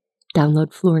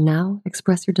 Download Fleur now,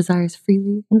 express your desires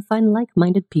freely, and find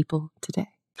like-minded people today.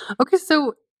 Okay,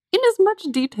 so in as much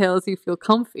detail as you feel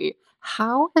comfy,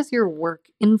 how has your work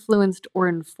influenced or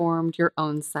informed your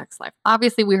own sex life?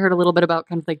 Obviously, we heard a little bit about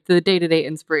kind of like the day-to-day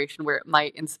inspiration where it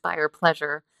might inspire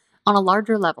pleasure. On a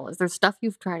larger level, is there stuff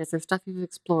you've tried? Is there stuff you've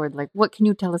explored? Like, what can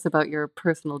you tell us about your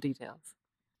personal details?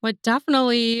 What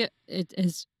definitely it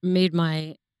has made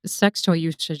my sex toy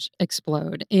usage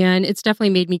explode, and it's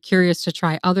definitely made me curious to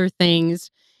try other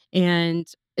things, and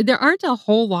there aren't a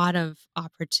whole lot of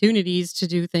opportunities to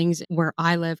do things where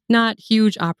I live, not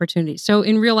huge opportunities. So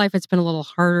in real life, it's been a little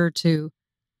harder to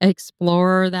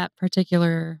explore that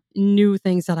particular new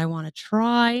things that I wanna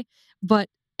try, but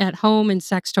at home in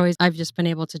sex toys, I've just been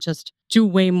able to just do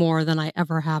way more than I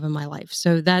ever have in my life.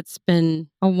 So that's been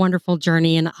a wonderful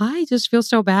journey. And I just feel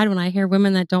so bad when I hear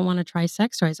women that don't want to try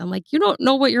sex toys. I'm like, you don't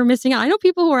know what you're missing out. I know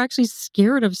people who are actually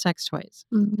scared of sex toys.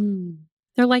 Mhm.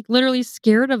 They're like literally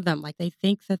scared of them. Like they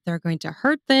think that they're going to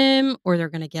hurt them or they're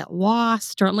going to get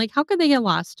lost. Or I'm like, how could they get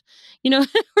lost? You know,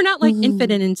 we're not like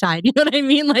infinite Mhm. inside. You know what I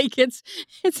mean? Like it's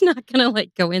not gonna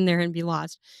like go in there and be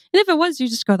lost. And if it was, you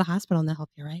just go to the hospital and they'll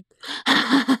help you, right?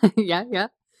 Yeah, yeah.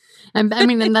 And I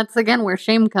mean, and that's again where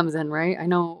shame comes in, right?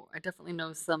 I definitely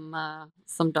know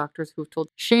some doctors who've told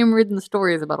shame-ridden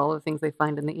stories about all the things they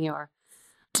find in the ER.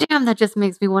 Damn, that just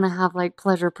makes me wanna have, like,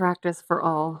 pleasure practice for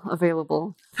all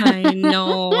available. I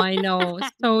know.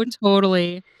 So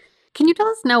totally. Can you tell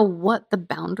us now what the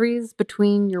boundaries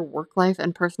between your work life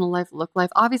and personal life look like?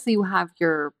 Obviously, you have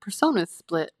your personas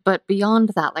split, but beyond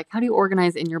that, like, how do you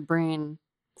organize in your brain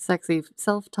sexy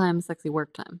self time, sexy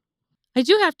work time? I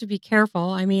do have to be careful.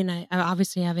 I mean, I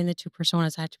obviously having the 2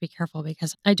 personas, I have to be careful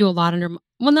because I do a lot under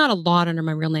well, not a lot under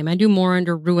my real name. I do more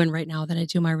under Ruan right now than I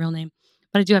do my real name,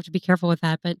 but I do have to be careful with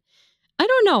that. But I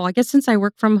don't know. I guess since I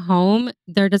work from home,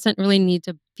 there doesn't really need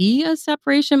to be a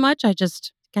separation much. I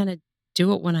just kinda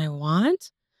do it when I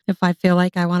want. If I feel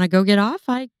like I wanna go get off,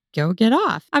 I go get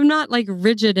off. I'm not, like,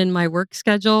 rigid in my work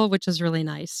schedule, which is really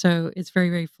nice. So, it's very,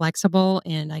 very flexible,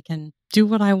 and I can do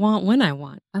what I want when I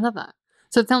want. I love that.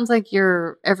 So it sounds like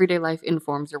your everyday life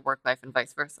informs your work life and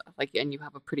vice versa. Like, and you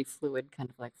have a pretty fluid kind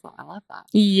of like flow. I love that.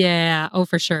 Yeah. Oh,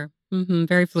 for sure.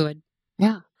 Very fluid.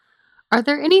 Yeah. Are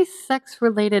there any sex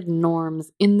related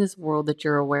norms in this world that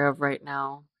you're aware of right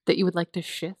now that you would like to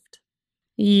shift?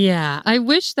 Yeah, I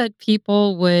wish that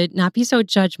people would not be so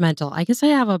judgmental. I guess I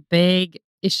have a big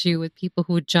issue with people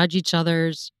who judge each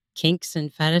other's kinks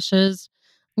and fetishes.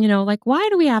 You know, like why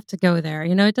do we have to go there?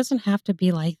 You know, it doesn't have to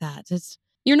be like that. It's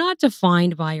you're not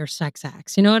defined by your sex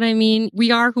acts. You know what I mean? We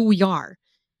are who we are.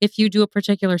 If you do a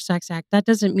particular sex act, that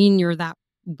doesn't mean you're that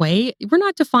way. We're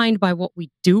not defined by what we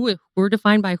do. We're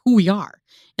defined by who we are.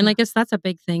 And I Yeah. guess that's a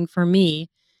big thing for me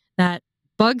that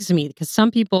bugs me because some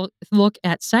people look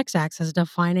at sex acts as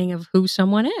defining of who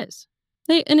someone is.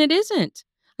 And it isn't.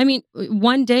 I mean,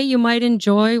 one day you might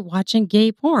enjoy watching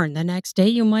gay porn. The next day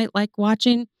you might like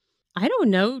watching, I don't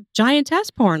know,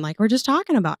 giantess porn, like we're just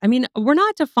talking about. I mean, we're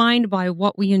not defined by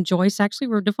what we enjoy sexually.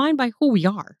 We're defined by who we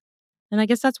are. And I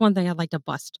guess that's one thing I'd like to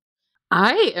bust.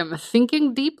 I am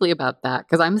thinking deeply about that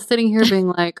because I'm sitting here being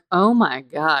like, oh my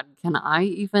God, can I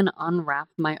even unwrap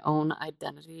my own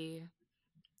identity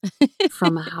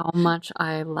from how much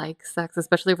I like sex?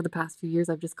 Especially over the past few years,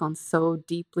 I've just gone so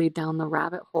deeply down the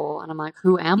rabbit hole. And I'm like,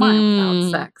 who am I without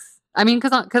Mm, sex? I mean,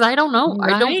 because I don't know.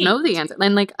 I don't right. know the answer.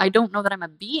 And like, I don't know that I'm a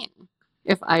being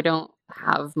if I don't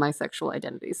have my sexual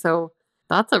identity. So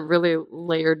that's a really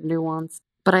layered nuance.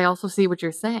 But I also see what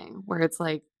you're saying, where it's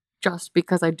like, just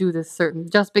because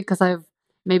I've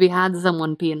maybe had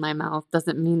someone pee in my mouth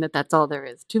doesn't mean that that's all there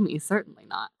is to me. Certainly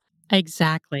not.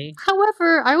 Exactly.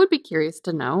 However, I would be curious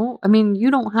to know. I mean,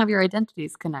 you don't have your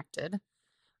identities connected.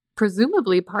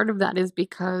 Presumably, part of that is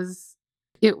because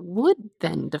it would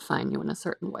then define you in a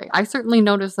certain way. I certainly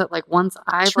noticed that, like, once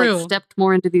I've, like, True. stepped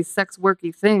more into these sex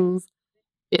worky things,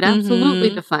 it absolutely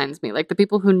Hmm. defines me. Like, the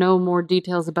people who know more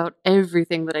details about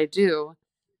everything that I do,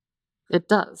 it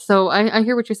does. So I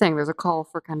hear what you're saying. There's a call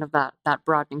for kind of that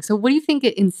broadening. So what do you think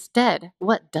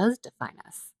what does define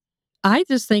us? I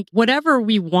just think whatever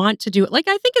we want to do, like,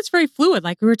 I think it's very fluid,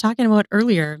 like we were talking about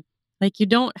earlier. Like, you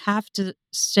don't have to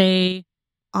say,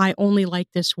 I only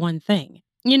like this one thing,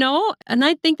 you know? And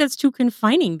I think that's too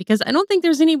confining because I don't think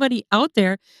there's anybody out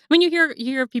there. I mean, you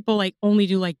hear people like only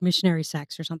do like missionary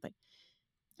sex or something.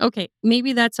 Okay,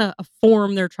 maybe that's a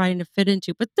form they're trying to fit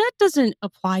into, but that doesn't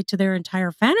apply to their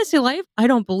entire fantasy life. I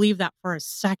don't believe that for a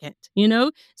second, you know?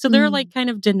 So they're like Mm. kind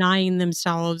of denying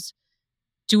themselves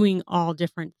doing all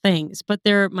different things, but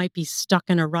there might be stuck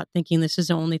in a rut thinking this is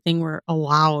the only thing we're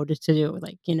allowed to do.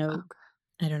 Like, Okay.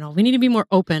 I don't know. We need to be more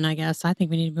open, I guess. I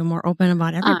think we need to be more open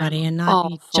about I'm everybody and not all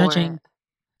be for it. judging.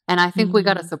 And I think we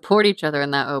gotta Mhm. support each other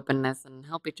in that openness and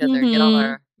help each other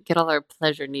Mhm. get all our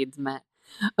pleasure needs met.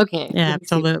 Okay, Yeah, let me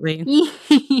see.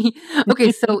 absolutely.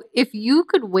 Okay, so if you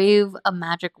could wave a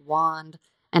magic wand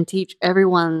and teach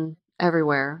everyone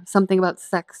everywhere something about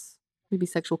sex, maybe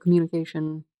sexual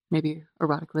communication, maybe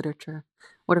erotic literature,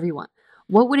 whatever you want,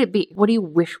 what would it be? What do you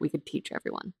wish we could teach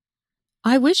everyone?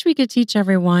 I wish we could teach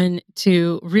everyone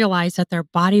to realize that their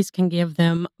bodies can give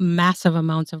them massive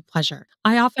amounts of pleasure.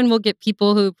 I often will get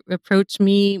people who approach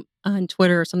me on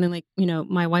Twitter or something like,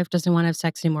 my wife doesn't want to have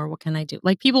sex anymore. What can I do?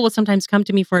 Like people will sometimes come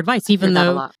to me for advice, I hear even that a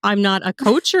though lot. I'm not a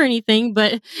coach or anything,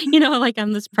 but like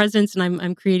I'm this presence and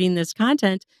I'm creating this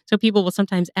content. So people will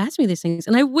sometimes ask me these things.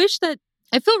 And I wish that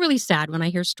I feel really sad when I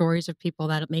hear stories of people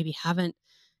that maybe haven't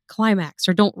climax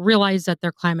or don't realize that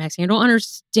they're climaxing or don't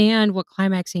understand what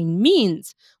climaxing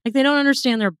means. Like they don't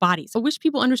understand their bodies. I wish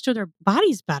people understood their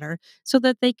bodies better so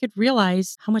that they could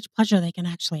realize how much pleasure they can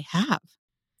actually have.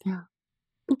 Yeah.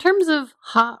 In terms of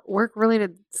hot work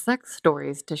related sex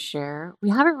stories to share, we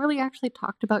haven't really actually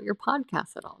talked about your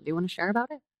podcast at all. Do you want to share about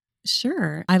it?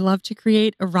 Sure. I love to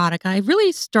create erotica. I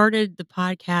really started the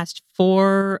podcast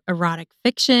for erotic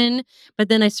fiction, but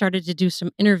then I started to do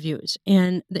some interviews.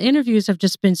 And the interviews have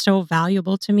just been so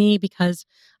valuable to me because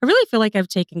I really feel like I've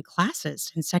taken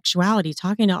classes in sexuality,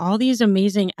 talking to all these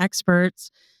amazing experts,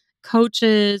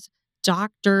 coaches,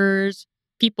 doctors,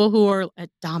 people who are a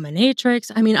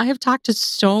dominatrix. I mean, I have talked to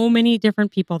so many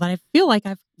different people that I feel like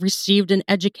I've received an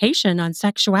education on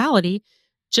sexuality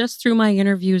just through my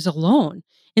interviews alone.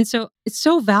 And so it's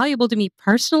so valuable to me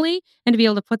personally and to be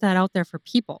able to put that out there for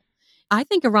people. I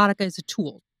think erotica is a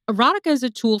tool. Erotica is a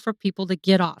tool for people to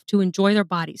get off, to enjoy their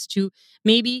bodies, to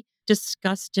maybe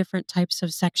discuss different types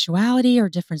of sexuality or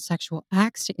different sexual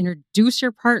acts, to introduce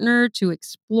your partner, to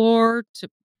explore, to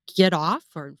get off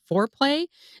or foreplay.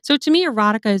 So to me,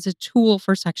 erotica is a tool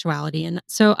for sexuality. And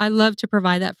so I love to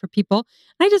provide that for people.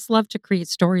 I just love to create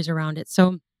stories around it.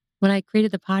 So when I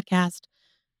created the podcast,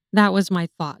 that was my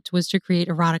thought was to create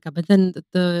erotica, but then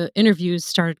the interviews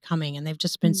started coming and they've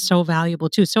just been Mm, so valuable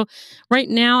too. So right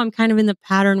now I'm kind of in the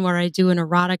pattern where I do an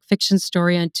erotic fiction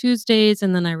story on Tuesdays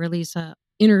and then I release a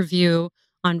interview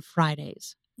on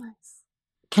Fridays. nice.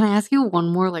 Can I ask you one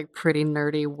more like pretty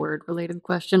nerdy word related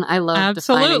question? I love defining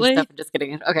stuff Absolutely. and just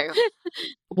getting it. Okay.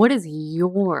 What is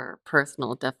your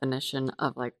personal definition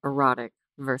of like erotic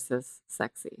versus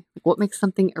sexy? Like, what makes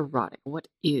something erotic? What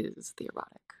is the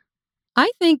erotic?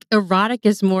 I think erotic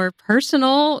is more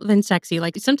personal than sexy.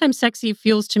 Like sometimes sexy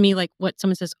feels to me like what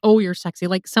someone says, "Oh, you're sexy,"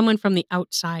 like someone from the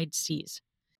outside sees.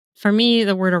 For me,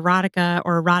 the word erotica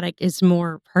or erotic is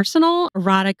more personal.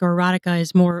 Erotic or erotica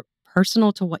is more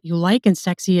personal to what you like, and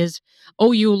sexy is,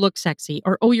 oh, you look sexy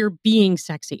or oh, you're being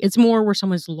sexy. It's more where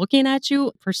someone's looking at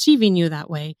you, perceiving you that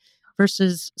way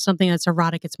versus something that's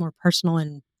erotic. It's more personal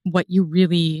and what you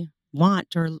really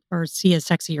want or see as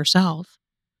sexy yourself.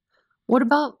 What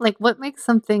about like what makes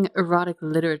something erotic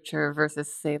literature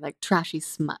versus say like trashy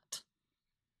smut?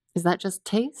 Is that just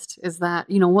taste? Is that,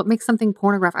 what makes something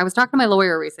pornographic? I was talking to my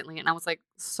lawyer recently and I was like,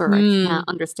 "Sir, I can't Mm.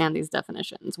 understand these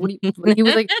definitions. What do you,"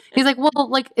 like, he's like, "Well,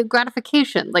 like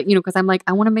gratification." Like, because I'm like,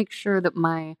 I want to make sure that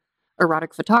my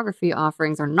erotic photography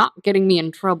offerings are not getting me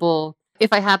in trouble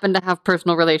if I happen to have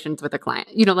personal relations with a client.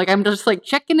 Like I'm just like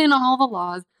checking in on all the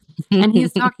laws. And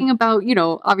he's talking about,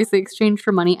 obviously exchange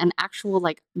for money and actual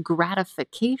like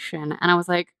gratification. And I was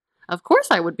like, of course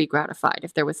I would be gratified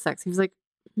if there was sex. He was like,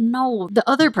 no, the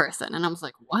other person. And I was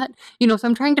like, what? So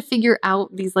I'm trying to figure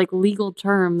out these like legal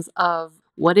terms of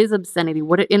what is obscenity,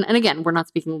 and again, we're not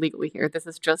speaking legally here. This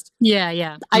is just, Yeah,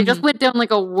 yeah. I just Mhm. went down like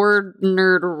a word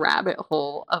nerd rabbit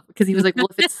hole of, because he was like, well,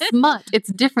 if it's smut,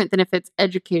 it's different than if it's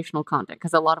educational content.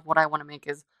 Because a lot of what I want to make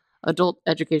is adult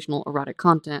educational erotic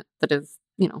content that is,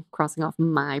 crossing off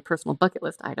my personal bucket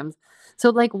list items. So,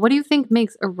 like, what do you think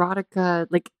makes erotica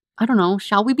like? I don't know.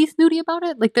 Shall we be snooty about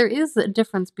it? Like, there is a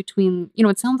difference between,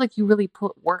 it sounds like you really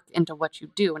put work into what you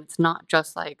do, and it's not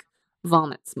just like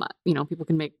vomit smut. People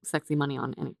can make sexy money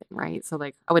on anything, right? So,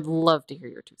 like, I would love to hear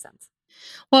your 2 cents.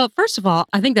 Well, first of all,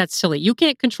 I think that's silly. You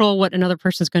can't control what another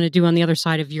person's going to do on the other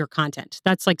side of your content.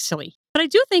 That's like silly. But I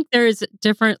do think there's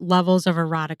different levels of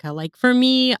erotica. Like for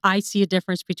me, I see a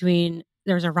difference between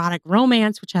there's erotic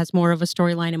romance, which has more of a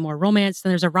storyline and more romance.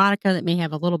 Then there's erotica that may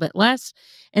have a little bit less.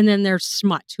 And then there's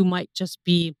smut, who might just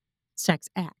be sex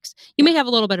acts. You Yeah. may have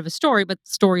a little bit of a story, but the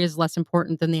story is less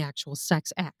important than the actual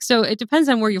sex act. So it depends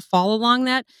on where you fall along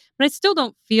that. But I still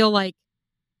don't feel like,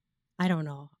 I don't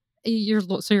know. your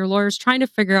lawyer's trying to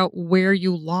figure out where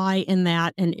you lie in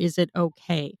that and is it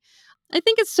okay? I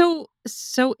think it's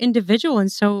so individual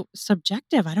and so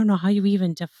subjective. I don't know how you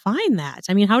even define that.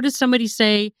 I mean, how does somebody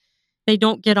say they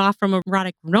don't get off from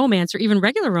erotic romance or even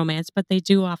regular romance, but they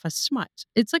do off a smut?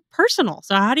 It's like personal.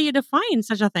 So how do you define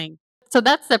such a thing? So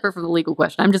that's separate from the legal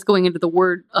question. I'm just going into the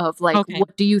word of like, Okay.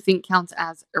 what do you think counts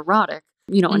as erotic?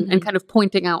 And Mhm. kind of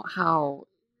pointing out how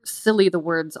silly the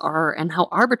words are and how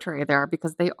arbitrary they are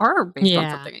because they are based on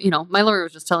Yeah. something. My lawyer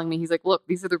was just telling me, he's like, look,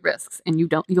 these are the risks and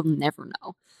you'll never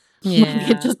know. Like it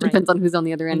Yeah, just right. depends on who's on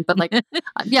the other end. But like,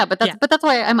 yeah, but Yeah. that's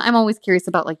why I'm always curious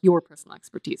about like your personal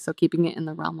expertise. So keeping it in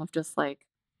the realm of just like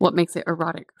what makes it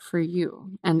erotic for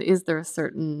you, and is there a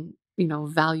certain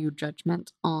value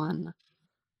judgment on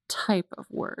type of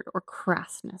word or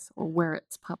crassness or where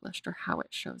it's published or how it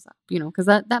shows up, because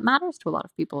that matters to a lot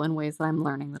of people in ways that I'm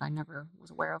learning that I never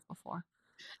was aware of before.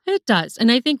 It does,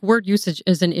 and I think word usage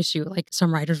is an issue, like,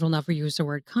 some writers will never use the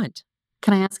word cunt.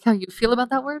 Can I ask how you feel about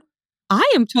that word? I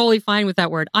am totally fine with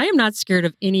that word. I am not scared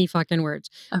of any fucking words,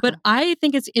 but Okay. I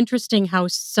think it's interesting how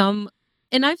some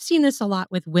and I've seen this a lot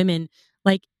with women,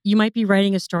 like, you might be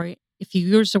writing a story, if you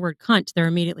use the word cunt, they're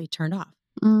immediately turned off,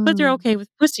 but they're Mm. okay with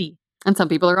pussy. And some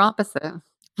people are opposite.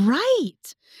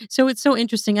 Right. So it's so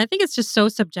interesting. I think it's just so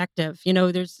subjective.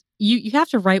 There's you have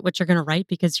to write what you're gonna write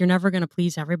because you're never gonna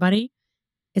please everybody.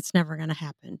 It's never gonna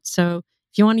happen. So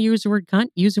if you wanna use the word cunt,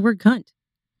 use the word cunt.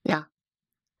 Yeah.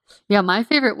 Yeah, my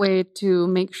favorite way to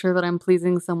make sure that I'm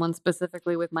pleasing someone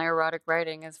specifically with my erotic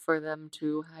writing is for them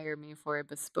to hire me for a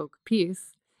bespoke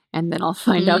piece. And then I'll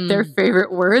find out their Mm.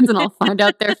 favorite words and I'll find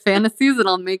out their fantasies and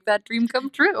I'll make that dream come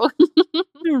true.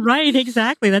 Right,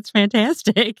 exactly. That's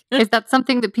fantastic. Is that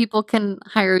something that people can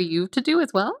hire you to do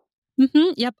as well?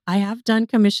 Yep, I have done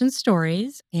commission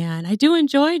stories, and I do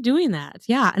enjoy doing that.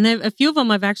 Yeah, and then a few of them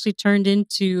I've actually turned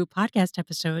into podcast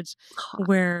episodes Hot.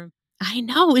 where I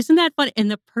know, isn't that fun? And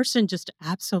the person just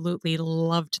absolutely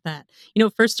loved that.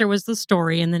 First there was the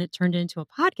story, and then it turned into a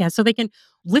podcast, so they can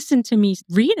listen to me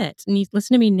read it, and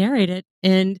listen to me narrate it,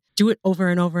 and do it over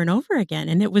and over and over again.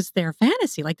 And it was their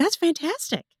fantasy. Like that's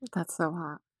fantastic. That's so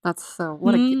hot. That's so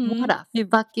what Mhm. a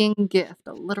fucking gift,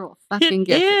 a literal It fucking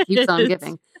gift that keeps on is.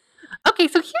 giving. Okay,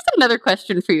 so here's another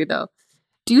question for you though.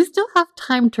 Do you still have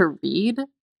time to read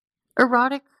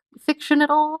erotic fiction at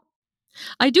all?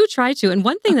 I do try to, and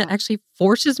one thing that Okay. actually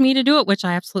forces me to do it, which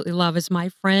I absolutely love, is my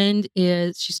friend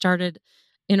she started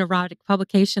an erotic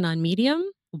publication on Medium,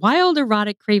 Wild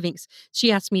Erotic Cravings. She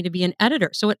asked me to be an editor,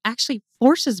 so it actually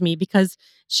forces me because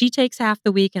she takes half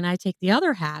the week and I take the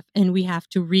other half, and we have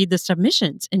to read the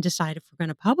submissions and decide if we're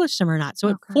gonna publish them or not. So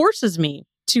it Okay. forces me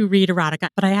to read erotica,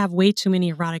 but I have way too many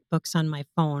erotic books on my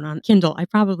phone, on Kindle. I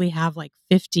probably have like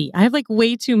 50. I have like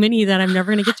way too many that I'm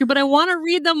never gonna get to, but I wanna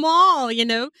read them all.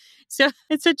 So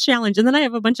it's a challenge. And then I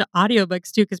have a bunch of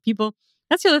audiobooks too, because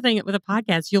that's the other thing with a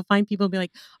podcast. You'll find people be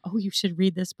like, oh, you should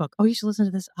read this book. Oh, you should listen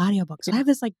to this audiobook. So I Yeah. have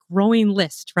this like growing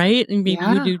list, right? And maybe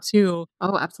you Yeah. do too.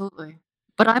 Oh, absolutely.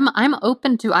 But I'm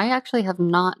open to I actually have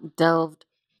not delved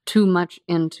too much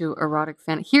into erotic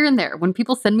fan here and there. When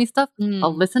people send me stuff,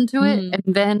 I'll Mm. listen to it, Mm.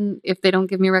 and then if they don't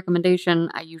give me a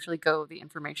recommendation, I usually go the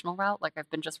informational route. Like I've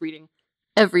been just reading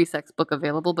every sex book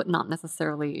available, but not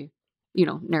necessarily,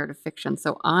 narrative fiction.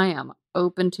 So I am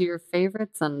open to your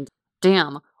favorites and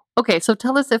damn. Okay, so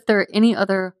tell us if there are any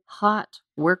other hot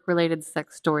work-related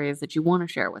sex stories that you want to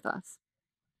share with us.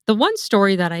 The one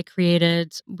story that I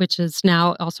created, which is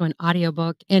now also an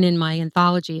audiobook and in my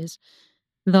anthology, is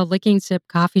The Licking Sip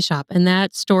Coffee Shop. And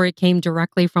that story came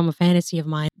directly from a fantasy of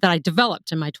mine that I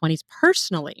developed in my 20s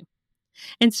personally.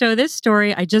 And so this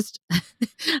story, I just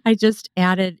I just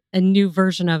added a new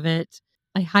version of it.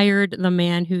 I hired the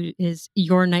man who is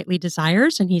Your Nightly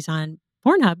Desires, and he's on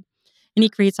Pornhub, and he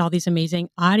creates all these amazing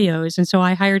audios. And so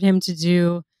I hired him to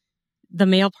do the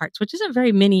male parts, which isn't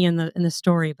very many in the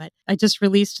story, but I just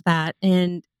released that,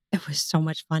 and it was so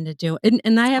much fun to do. And I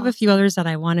That's have a few awesome. others that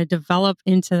I want to develop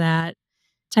into that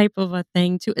type of a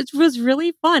thing too. It was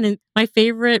really fun. And my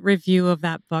favorite review of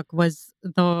that book was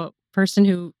the person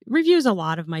who reviews a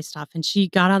lot of my stuff. And she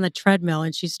got on the treadmill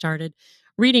and she started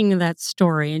reading that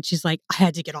story. And she's like, I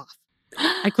had to get off.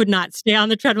 I could not stay on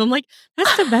the treadmill. I'm like,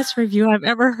 that's the best review I've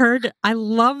ever heard. I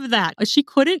love that. She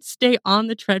couldn't stay on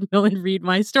the treadmill and read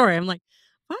my story. I'm like,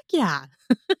 fuck yeah.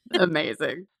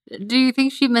 Amazing. Do you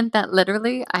think she meant that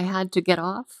literally? I had to get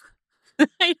off?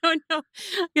 I don't know.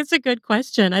 It's a good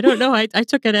question. I don't know. I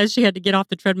took it as she had to get off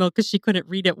the treadmill because she couldn't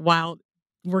read it while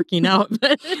working out.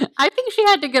 But I think she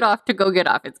had to get off to go get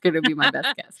off. It's gonna be my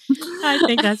best guess. I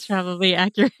think that's probably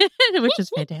accurate, which is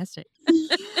fantastic.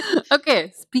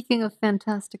 Okay, speaking of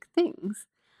fantastic things,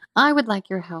 I would like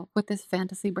your help with this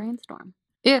fantasy brainstorm.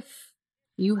 If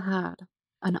you had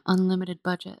an unlimited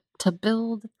budget to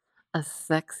build a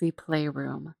sexy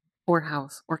playroom or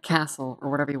house or castle or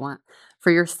whatever you want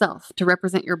for yourself to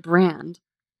represent your brand,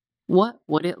 what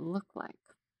would it look like?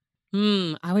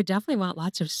 I would definitely want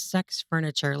lots of sex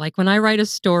furniture. Like when I write a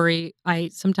story, I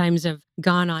sometimes have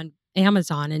gone on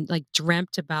Amazon and like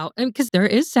dreamt about, and because there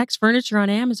is sex furniture on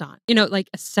Amazon, like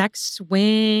a sex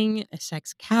swing, a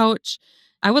sex couch.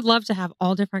 I would love to have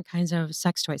all different kinds of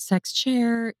sex toys, sex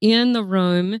chair in the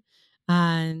room.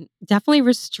 Definitely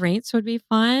restraints would be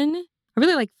fun. I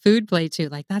really like food play too.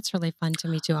 Like that's really fun to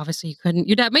me too. Obviously,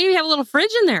 you'd have, maybe have a little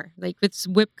fridge in there, like with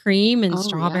whipped cream and Oh, yeah.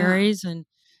 strawberries and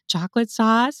chocolate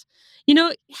sauce. Yeah,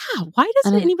 why And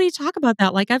doesn't anybody talk about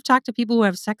that? Like, I've talked to people who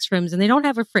have sex rooms and they don't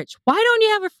have a fridge. Why don't you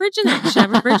have a fridge in there? You should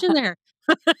have a fridge in there.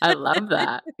 I love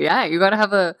that. Yeah, you gotta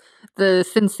have the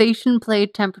sensation play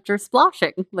temperature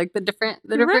splashing, like the different.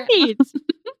 Right.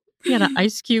 You got an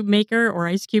ice cube maker or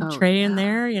ice cube Oh, tray in yeah.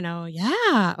 there,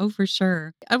 Yeah. Oh, for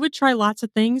sure. I would try lots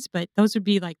of things, but those would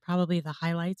be, like, probably the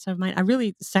highlights of mine.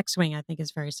 Sex swing, I think,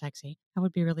 is very sexy. That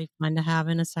would be really fun to have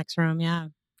in a sex room, yeah.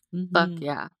 Fuck Mhm.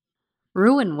 yeah.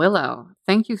 Ruan Willow,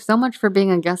 thank you so much for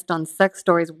being a guest on Sex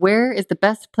Stories. Where is the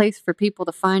best place for people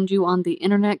to find you on the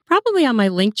internet? Probably on my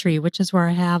link tree, which is where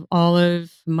I have all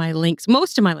of my links,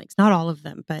 most of my links, not all of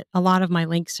them, but a lot of my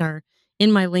links are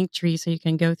in my link tree. So you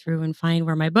can go through and find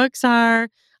where my books are,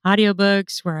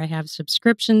 audiobooks, where I have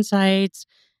subscription sites,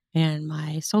 and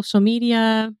my social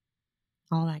media,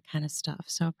 all that kind of stuff.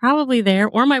 So probably there,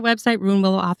 or my website,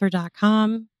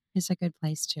 ruanwillowauthor.com, is a good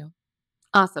place too.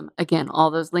 Awesome. Again, all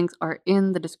those links are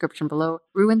in the description below.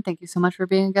 Ruan, thank you so much for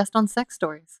being a guest on Sex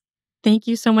Stories. Thank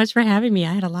you so much for having me.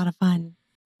 I had a lot of fun.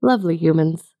 Lovely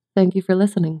humans. Thank you for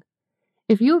listening.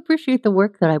 If you appreciate the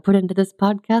work that I put into this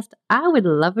podcast, I would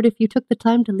love it if you took the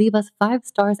time to leave us 5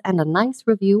 stars and a nice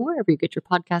review wherever you get your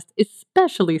podcast,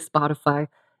 especially Spotify,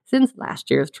 since last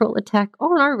year's troll attack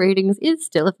on our ratings is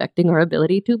still affecting our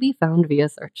ability to be found via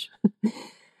search.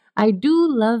 I do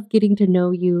love getting to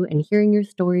know you and hearing your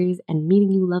stories and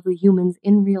meeting you lovely humans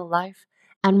in real life.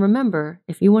 And remember,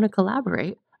 if you want to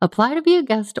collaborate, apply to be a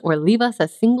guest or leave us a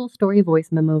single story voice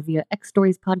memo via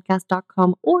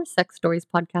xstoriespodcast.com or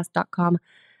sexstoriespodcast.com.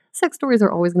 Sex stories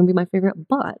are always going to be my favorite,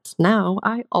 but now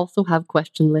I also have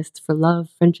question lists for love,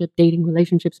 friendship, dating,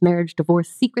 relationships, marriage, divorce,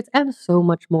 secrets, and so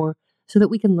much more so that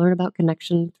we can learn about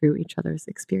connection through each other's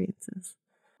experiences.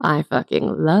 I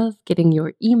fucking love getting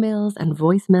your emails and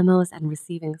voice memos and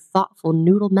receiving thoughtful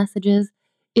noodle messages.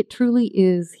 It truly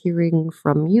is hearing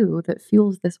from you that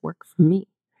fuels this work for me.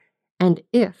 And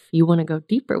if you want to go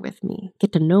deeper with me,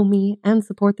 get to know me, and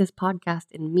support this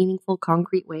podcast in meaningful,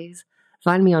 concrete ways,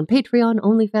 find me on Patreon,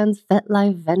 OnlyFans,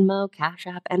 FetLife, Venmo, Cash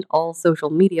App, and all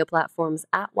social media platforms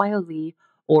at YOLEE,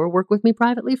 or work with me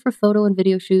privately for photo and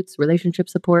video shoots, relationship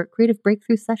support, creative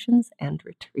breakthrough sessions, and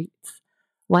retreats.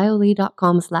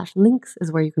 YOLEE.com/links is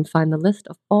where you can find the list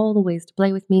of all the ways to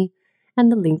play with me,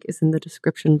 and the link is in the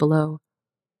description below.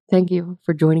 Thank you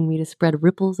for joining me to spread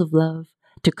ripples of love,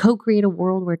 to co-create a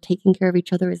world where taking care of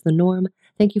each other is the norm.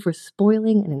 Thank you for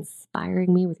spoiling and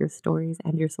inspiring me with your stories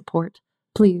and your support.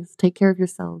 Please take care of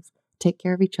yourselves, take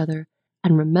care of each other,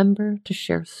 and remember to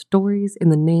share stories in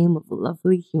the name of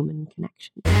lovely human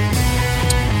connection.